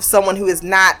behalf of someone who is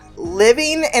not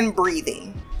living and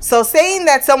breathing. So saying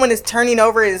that someone is turning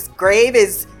over his grave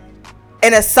is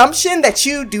an assumption that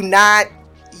you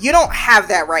don't have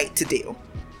that right to do.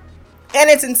 And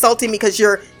it's insulting because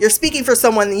you're speaking for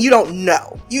someone you don't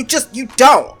know. You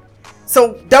don't.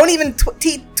 So don't even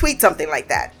tweet something like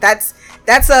that. That's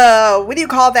what do you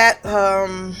call that?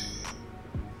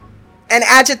 An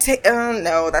agitate.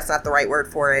 No, that's not the right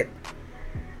word for it.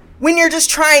 When you're just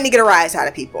trying to get a rise out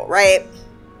of people, right?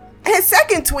 And his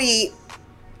second tweet,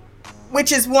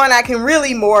 which is one I can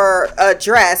really more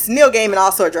address, Neil Gaiman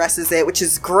also addresses it, which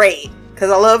is great, because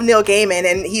I love Neil Gaiman,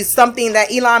 and he's something that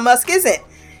Elon Musk isn't.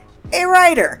 A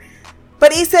writer.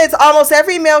 But he says almost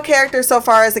every male character so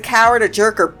far is a coward, a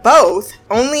jerk, or both.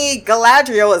 Only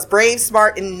Galadriel is brave,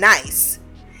 smart, and nice.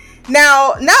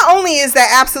 Now, not only is that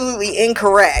absolutely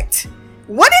incorrect,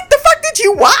 what the fuck did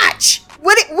you watch?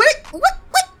 What did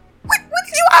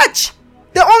you watch?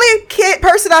 The only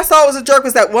person I saw was a jerk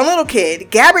was that one little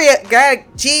kid.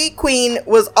 G Queen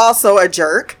was also a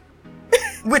jerk,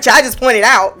 which I just pointed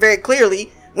out very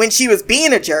clearly when she was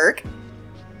being a jerk.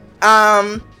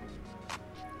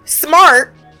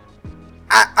 Smart.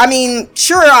 I mean,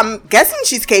 sure, I'm guessing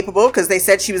she's capable because they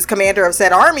said she was commander of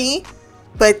said army,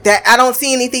 but that I don't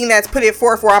see anything that's put it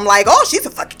forth where I'm like, oh, she's a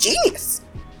fucking genius.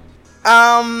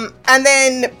 And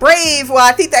then brave. Well,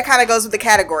 I think that kind of goes with the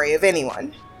category of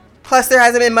anyone. Plus, there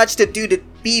hasn't been much to do to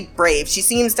be brave. She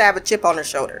seems to have a chip on her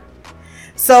shoulder.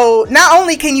 So not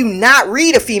only can you not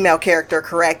read a female character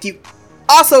correct, you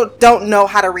also don't know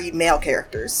how to read male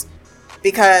characters.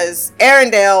 Because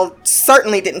Arendelle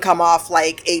certainly didn't come off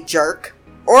like a jerk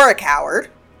or a coward.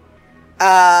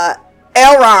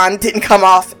 Elrond didn't come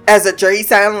off as a jerk. He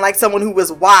sounded like someone who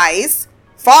was wise.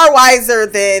 Far wiser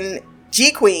than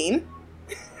G-Queen.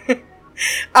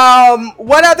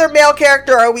 What other male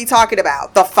character are we talking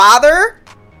about? The father?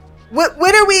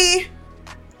 What are we...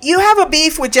 You have a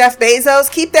beef with Jeff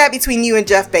Bezos. Keep that between you and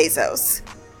Jeff Bezos.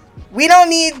 We don't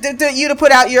need you to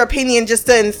put out your opinion just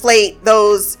to inflate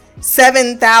those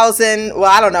 7,000,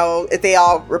 well, I don't know if they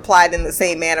all replied in the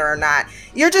same manner or not.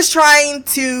 You're just trying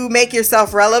to make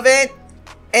yourself relevant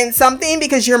in something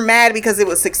because you're mad because it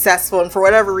was successful, and for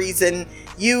whatever reason,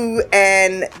 you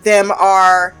and them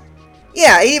are,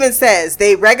 yeah, it even says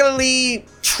they regularly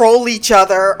troll each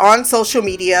other on social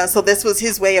media, so this was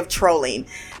his way of trolling.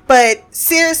 But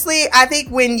seriously, I think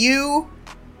when you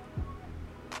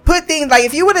put things like,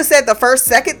 if you would have said the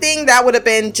second thing, that would have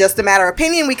been just a matter of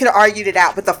opinion. We could have argued it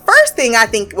out. But the first thing I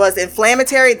think was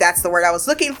inflammatory. That's the word I was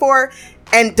looking for,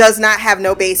 and does not have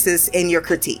no basis in your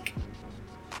critique.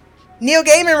 Neil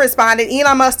Gaiman responded,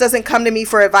 Elon Musk doesn't come to me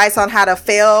for advice on how to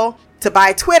fail to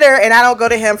buy Twitter, and I don't go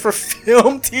to him for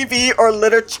film, TV, or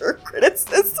literature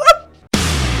criticism.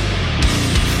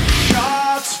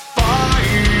 Shots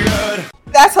fired.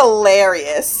 That's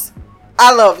hilarious.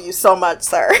 I love you so much,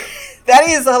 sir. That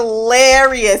is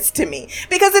hilarious to me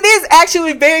because it is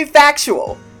actually very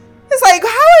factual. It's like, how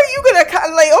are you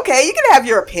gonna, like, okay, you can have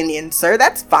your opinion, sir,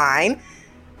 that's fine,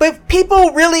 but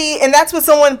people really, and that's what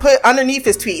someone put underneath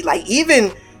his tweet, like,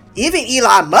 even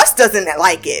Elon Musk doesn't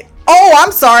like it. Oh,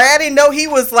 I'm sorry, I didn't know he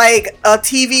was like a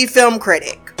TV film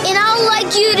critic. And I'd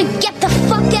like you to get the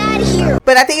fuck out of here.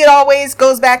 But I think it always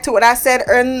goes back to what I said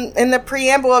in the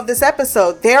preamble of this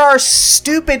episode. There are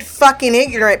stupid, fucking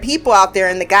ignorant people out there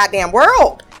in the goddamn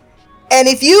world. And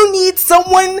if you need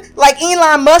someone like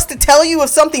Elon Musk to tell you if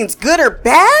something's good or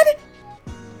bad,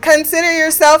 consider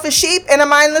yourself a sheep and a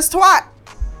mindless twat.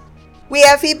 We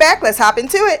have feedback. Let's hop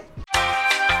into it.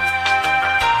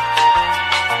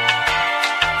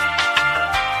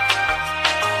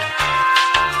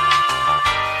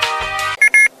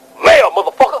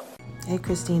 Hey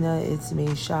Christina, it's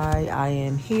me, Shy. I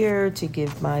am here to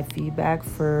give my feedback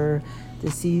for the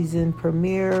season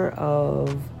premiere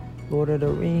of Lord of the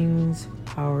Rings,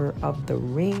 Power of the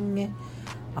Ring.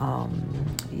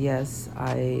 Yes,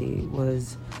 I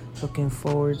was looking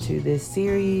forward to this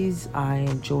series. I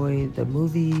enjoyed the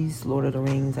movies, Lord of the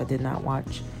Rings. I did not I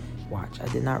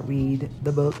did not read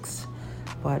the books,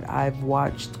 but I've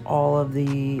watched all of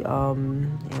the,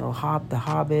 The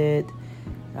Hobbit,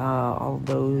 all of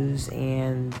those,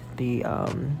 and the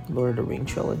Lord of the Ring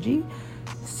trilogy.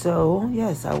 So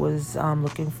yes, I was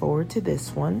looking forward to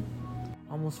this one.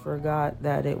 Almost forgot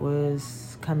that it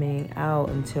was coming out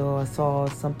until I saw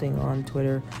something on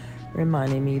Twitter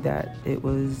reminding me that it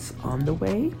was on the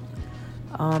way.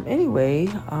 Anyway,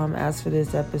 as for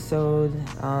this episode,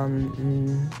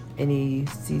 any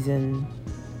season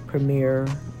premiere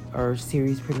or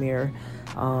series premiere,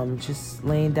 just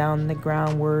laying down the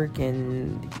groundwork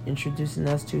and introducing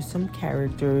us to some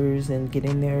characters and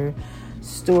getting their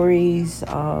stories,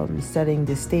 setting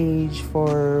the stage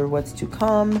for what's to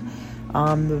come.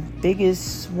 The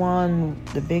biggest,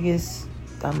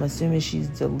 I'm assuming she's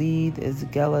the lead, is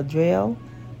Galadriel.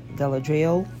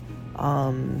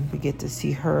 We get to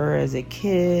see her as a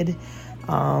kid,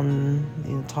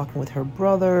 talking with her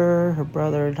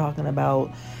brother talking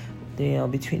about,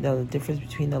 between the difference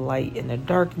between the light and the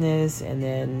darkness, and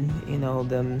then,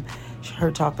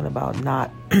 her talking about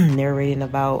not narrating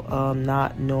about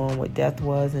not knowing what death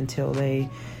was until they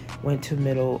went to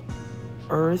Middle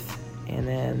Earth, and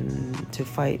then to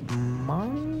fight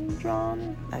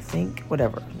Mondron, I think,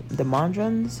 whatever, the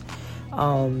Mondrons.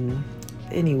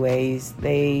 Anyways,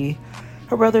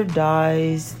 her brother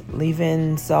dies,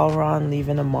 leaving Sauron,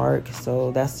 leaving a mark.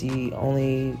 So that's the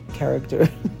only character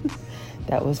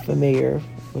that was familiar,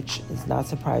 which is not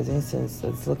surprising since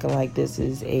it's looking like this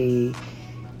is a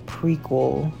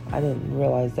prequel. I didn't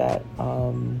realize that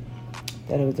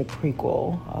it was a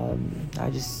prequel. I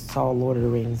just saw Lord of the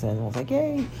Rings and I was like,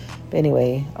 yay. But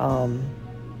anyway,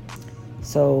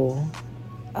 so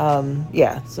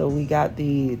we got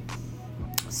the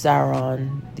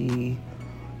Sauron,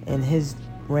 in his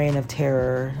reign of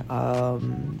terror,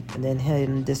 and then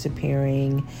him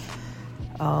disappearing.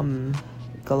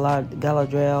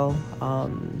 Galadriel,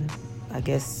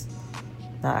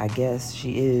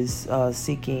 she is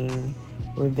seeking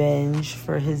revenge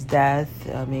for his death.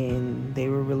 I mean, they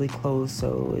were really close,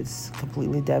 so it's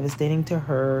completely devastating to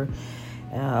her.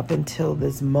 Up until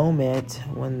this moment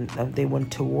when they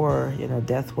went to war,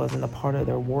 death wasn't a part of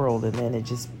their world, and then it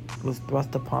just was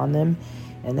thrust upon them,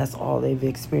 and that's all they've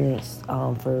experienced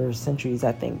for centuries,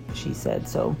 I think she said.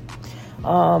 So,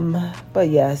 but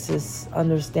yes, it's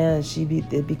understand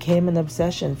it became an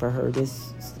obsession for her.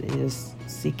 This is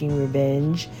seeking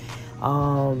revenge.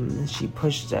 She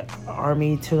pushed the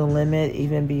army to the limit,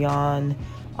 even beyond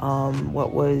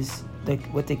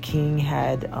what the king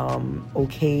had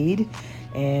okayed,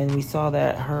 and we saw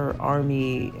that her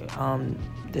army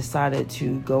decided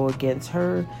to go against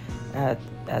her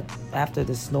after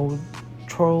the snow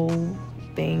troll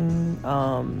thing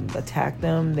attacked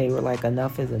them. They were like,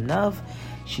 enough is enough.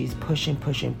 She's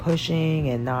pushing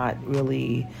and not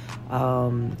really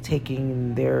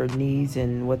taking their needs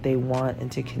and what they want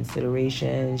into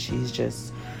consideration. She's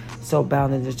just so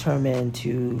bound and determined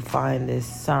to find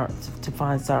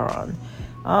Sauron.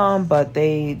 But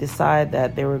they decide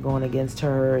that they were going against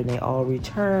her, and they all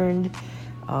returned.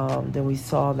 Then we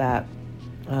saw that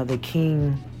the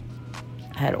king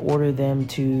had ordered them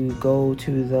to go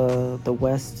to the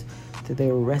west, to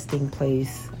their resting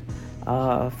place.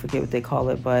 Forget what they call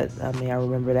it, but I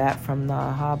remember that from The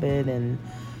Hobbit and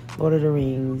Lord of the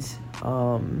Rings.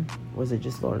 Was it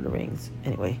just Lord of the Rings?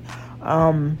 Anyway,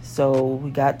 so we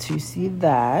got to see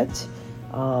that.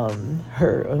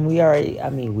 Her,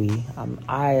 and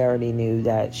I already knew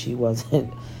that she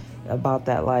wasn't about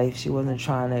that life. She wasn't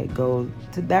trying to go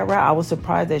to that route. I was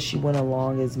surprised that she went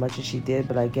along as much as she did,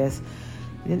 but I guess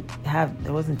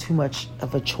there wasn't too much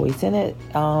of a choice in it.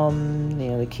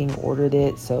 The king ordered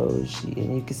it, so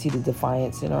and you could see the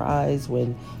defiance in her eyes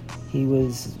when he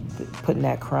was putting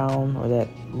that crown or that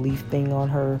leaf thing on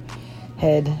her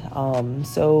head.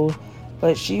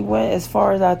 But she went as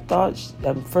far as I thought,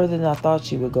 further than I thought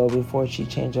she would go before she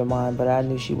changed her mind. But I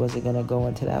knew she wasn't going to go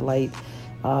into that light.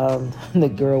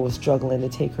 The girl was struggling to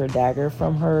take her dagger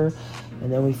from her,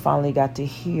 And then we finally got to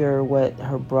hear what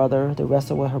her brother, the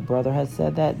rest of what her brother had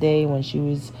said that day when she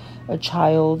was a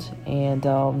child.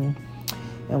 And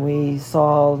we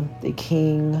saw the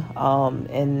king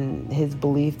and his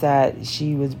belief that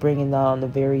she was bringing on the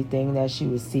very thing that she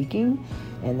was seeking.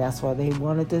 And that's why they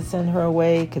wanted to send her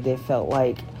away, because they felt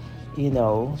like, you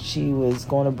know, she was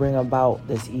going to bring about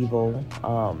this evil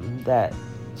that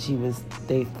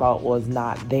they thought was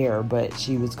not there, but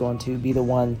she was going to be the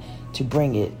one to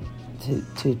bring it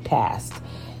to pass.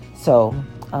 So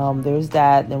there's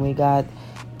that. Then we got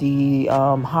the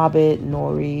Hobbit,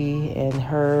 Nori, and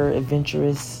her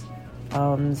adventurous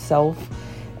self,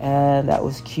 and that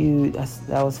was cute.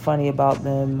 That was funny about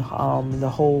them. The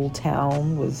whole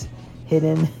town was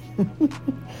hidden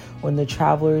when the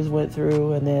travelers went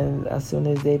through, and then as soon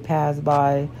as they passed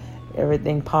by,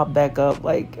 everything popped back up.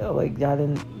 Like y'all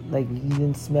didn't, like, you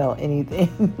didn't smell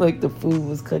anything. Like the food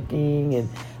was cooking, and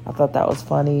I thought that was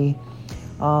funny.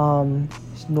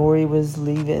 Nori was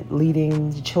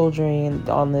leading the children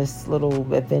on this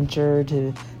little adventure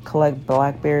to collect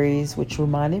blackberries, which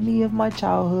reminded me of my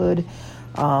childhood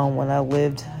when I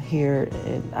lived here.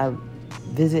 I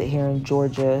visit here in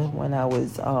Georgia when I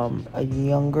was a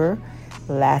younger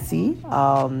lassie.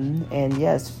 And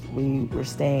yes, we were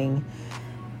staying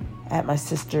at my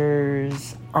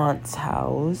sister's aunt's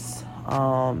house,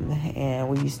 and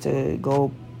we used to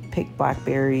go pick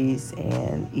blackberries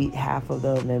and eat half of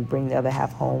them and bring the other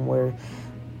half home, where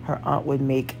her aunt would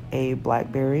make a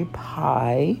blackberry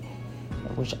pie,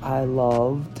 which I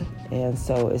loved. And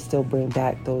so it still brings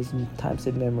back those types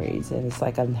of memories. And it's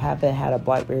like I haven't had a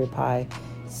blackberry pie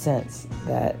since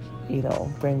that, you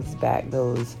know, brings back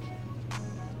those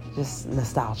just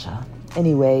nostalgia.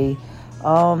 Anyway,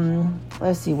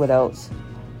 let's see what else.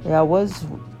 Yeah, I will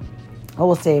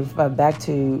say back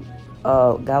to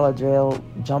Galadriel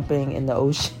jumping in the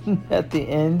ocean at the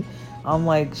end. I'm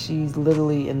like, she's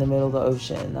literally in the middle of the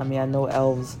ocean. I mean, I know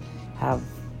elves have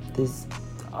this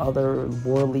other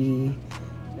worldly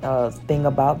thing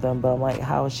about them, but I'm like,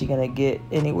 how is she gonna get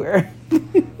anywhere?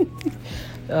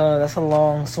 That's a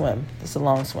long swim.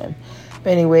 But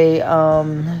anyway,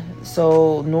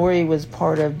 so Nori was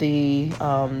part of the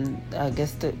I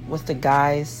guess what's the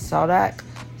guy, Sadok,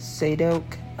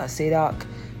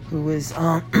 who was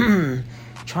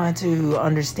trying to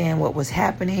understand what was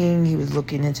happening. He was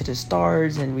looking into the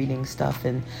stars and reading stuff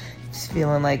and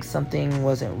feeling like something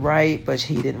wasn't right, but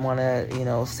he didn't want to, you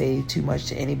know, say too much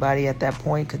to anybody at that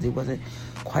point because he wasn't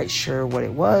quite sure what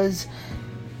it was.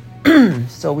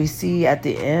 So we see at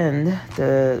the end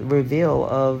the reveal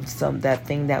of that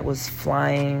thing that was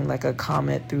flying like a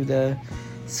comet through the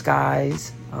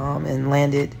skies and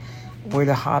landed where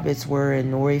the hobbits were,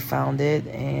 and Nori found it,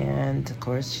 and of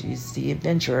course she's the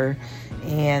adventurer,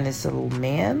 and it's a little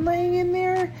man laying in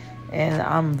there, and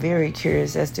I'm very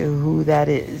curious as to who that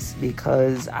is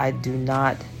because I do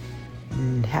not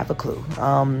have a clue.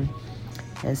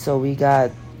 And so we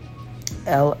got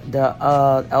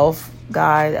the elf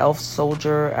guy, elf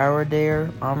soldier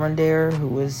Arondir, who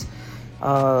was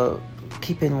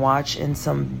keeping watch in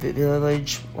some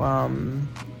village,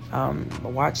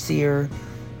 watch seer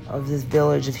of this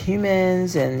village of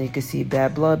humans, and you can see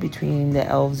bad blood between the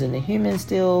elves and the humans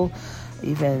still,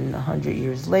 even 100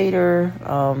 years later,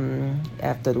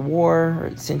 after the war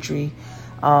or century.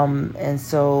 And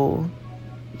so,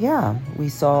 yeah, we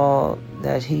saw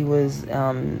that he was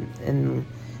in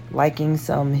liking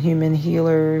some human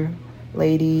healer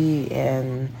lady,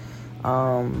 and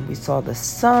we saw the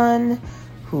son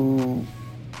who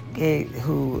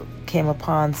came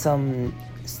upon some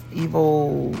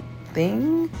evil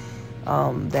thing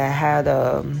that had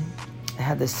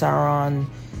the Sauron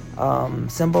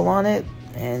symbol on it,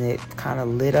 and it kind of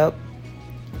lit up,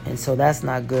 and so that's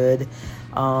not good.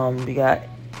 We got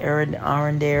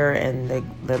Arondir and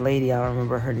the lady, I don't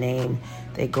remember her name.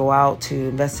 They go out to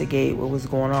investigate what was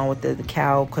going on with the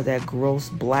cow, because that gross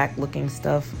black looking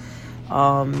stuff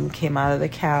came out of the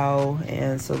cow,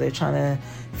 and so they're trying to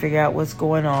figure out what's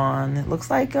going on. It looks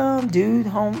like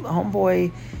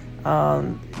homeboy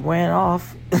ran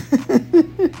off.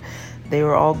 They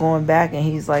were all going back, and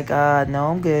he's like,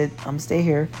 no, I'm good, I'm stay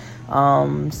here.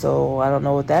 So I don't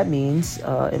know what that means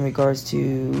in regards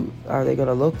to, are they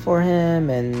gonna look for him,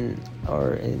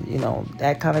 or you know,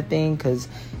 that kind of thing, because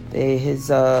his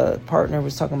partner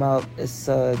was talking about it's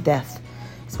death,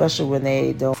 especially when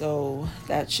they don't. So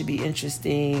that should be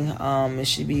interesting.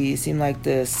 It seemed like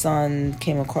the son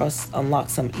unlocked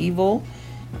some evil,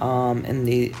 and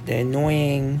the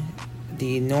annoying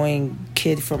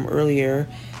kid from earlier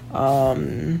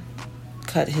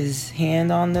cut his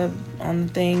hand on the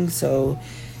thing. So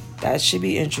that should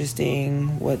be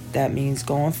interesting, what that means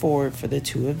going forward for the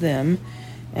two of them.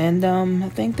 And I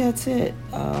think that's it.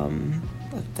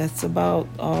 That's about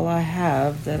all I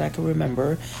have that I can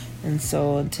remember. And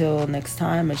so until next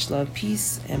time, much love,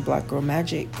 peace, and Black Girl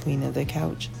Magic, Queen of the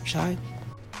Couch. Shy.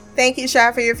 Thank you,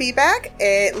 Shy, for your feedback.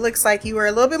 It looks like you were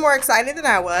a little bit more excited than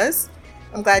I was.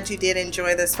 I'm glad you did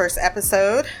enjoy this first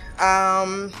episode.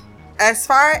 As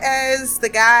far as the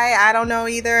guy, I don't know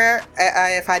either.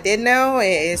 If I did know, it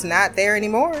is not there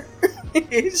anymore.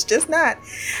 It's just not.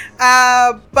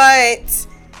 But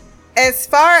as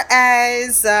far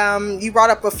as you brought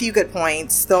up a few good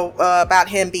points, though, about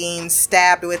him being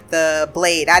stabbed with the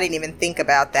blade. I didn't even think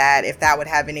about that, if that would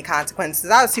have any consequences.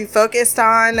 I was too focused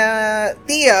on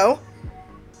Theo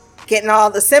getting all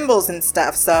the symbols and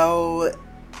stuff. So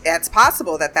it's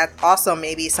possible that that also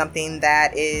may be something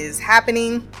that is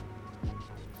happening.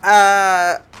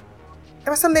 There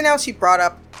was something else you brought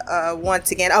up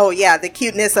once again. Oh yeah, the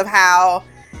cuteness of how,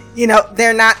 you know,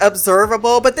 they're not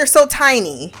observable, but they're so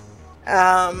tiny.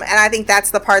 And I think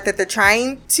that's the part that they're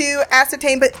trying to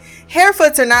ascertain. But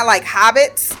Harefoots are not like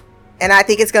hobbits, and I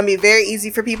think it's going to be very easy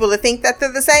for people to think that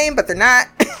they're the same, but they're not.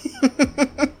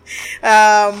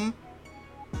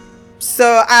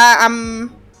 So I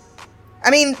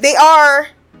mean, they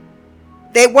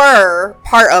were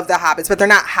part of the hobbits, but they're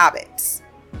not hobbits.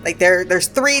 Like there's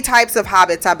 3 types of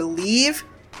hobbits, I believe.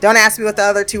 Don't ask me what the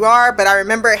other 2 are, but I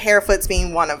remember Harefoots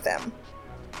being one of them.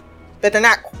 But they're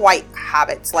not quite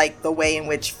hobbits like the way in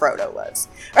which Frodo was.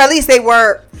 Or at least they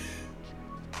were.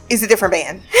 Is a different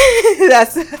band.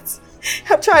 that's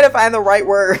I'm trying to find the right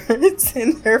words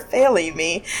and they're failing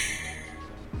me.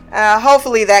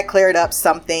 Hopefully that cleared up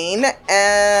something.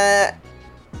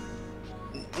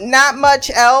 Not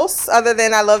much else other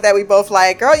than I love that we both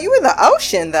like, girl, you in the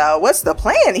ocean though. What's the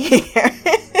plan here?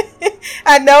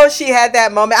 I know she had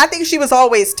that moment. I think she was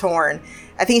always torn.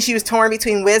 I think she was torn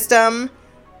between wisdom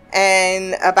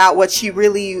and about what she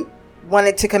really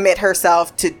wanted to commit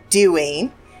herself to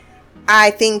doing.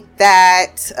 I think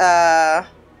that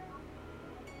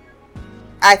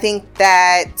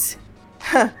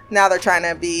now they're trying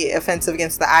to be offensive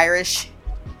against the Irish.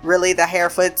 Really, the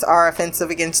Harefoots are offensive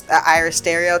against the Irish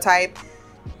stereotype.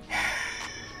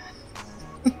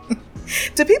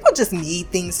 Do people just need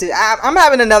things to... I'm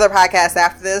having another podcast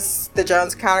after this, the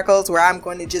Jones Chronicles, where I'm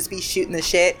going to just be shooting the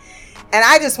shit. And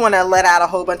I just want to let out a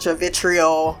whole bunch of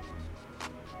vitriol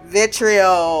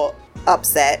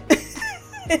upset.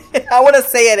 I want to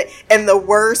say it in the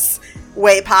worst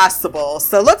way possible.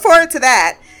 So look forward to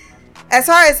that. As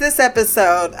far as this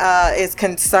episode is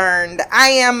concerned,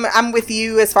 I'm with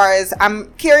you as far as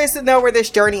I'm curious to know where this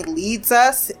journey leads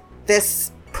us.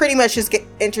 This pretty much just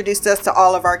introduced us to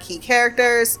all of our key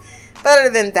characters. But other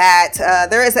than that,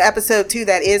 there is an episode 2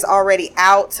 that is already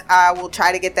out. I will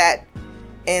try to get that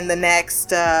in the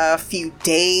next few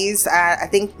days. I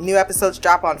think new episodes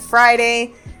drop on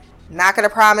Friday. Not going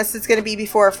to promise it's going to be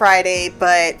before Friday,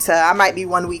 but I might be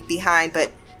 1 week behind,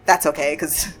 but that's okay,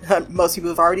 because most people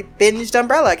have already binged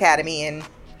Umbrella Academy, and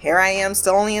here I am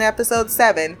still only in episode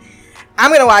 7. I'm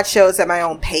going to watch shows at my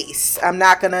own pace. I'm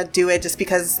not going to do it just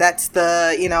because that's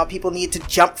the, you know, people need to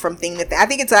jump from thing to thing. I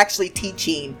think it's actually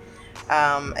teaching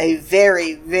a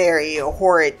very, very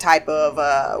horrid type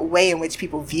of way in which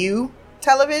people view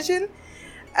television.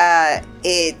 I'm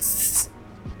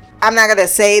not going to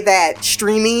say that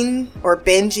streaming or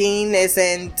binging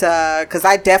isn't, because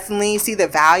I definitely see the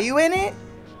value in it.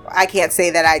 I can't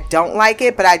say that I don't like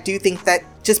it, but I do think that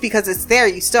just because it's there,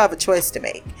 you still have a choice to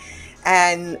make.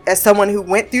 And as someone who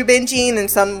went through binging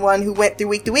and someone who went through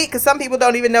week to week, because some people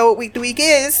don't even know what week to week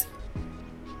is,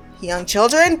 young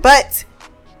children, but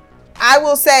I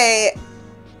will say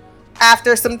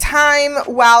after some time,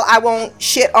 while I won't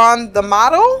shit on the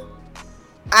model,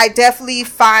 I definitely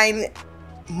find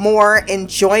more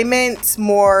enjoyment,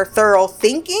 more thorough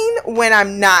thinking when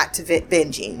I'm not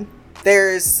binging.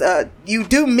 There's you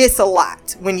do miss a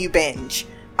lot when you binge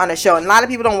on a show, and a lot of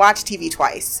people don't watch TV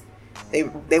twice.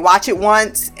 They watch it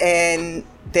once and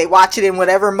they watch it in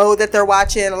whatever mode that they're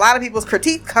watching. A lot of people's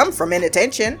critique come from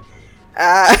inattention.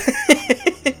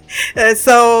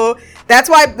 So that's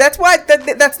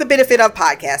the benefit of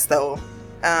podcasts, though.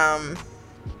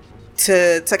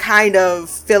 To kind of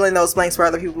fill in those blanks where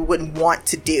other people wouldn't want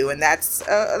to do, and that's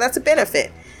a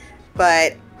benefit.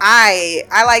 But I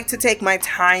like to take my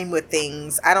time with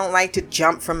things. I don't like to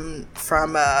jump from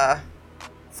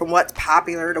what's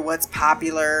popular to what's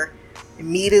popular,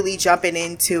 immediately jumping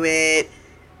into it,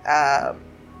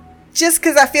 just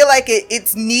because I feel like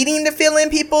it's needing to fill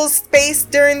in people's space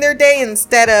during their day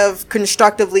instead of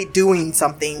constructively doing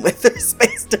something with their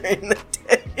space during the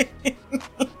day.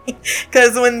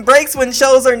 Because when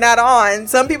shows are not on,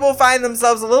 some people find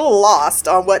themselves a little lost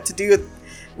on what to do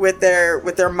with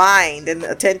their mind and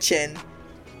attention.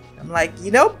 I'm like,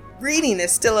 reading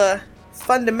is still a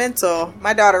fundamental.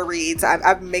 My daughter reads.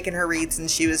 I've been making her read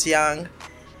since she was young.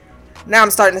 Now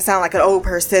I'm starting to sound like an old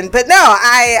person, but no,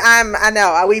 I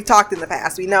know we've talked in the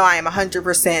past. We know I am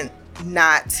 100%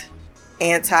 not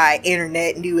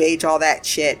anti-internet, new age, all that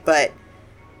shit, but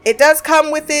it does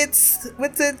come with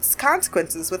its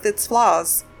consequences, with its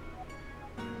flaws.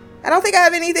 I don't think I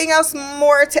have anything else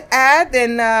more to add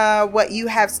than what you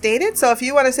have stated. So if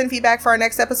you want to send feedback for our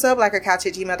next episode,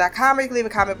 blackercouch@gmail.com, or you can leave a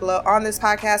comment below on this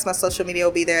podcast. My social media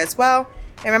will be there as well.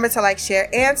 And remember to like, share,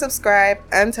 and subscribe.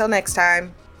 Until next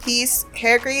time, peace,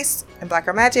 hair grease, and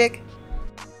blacker magic.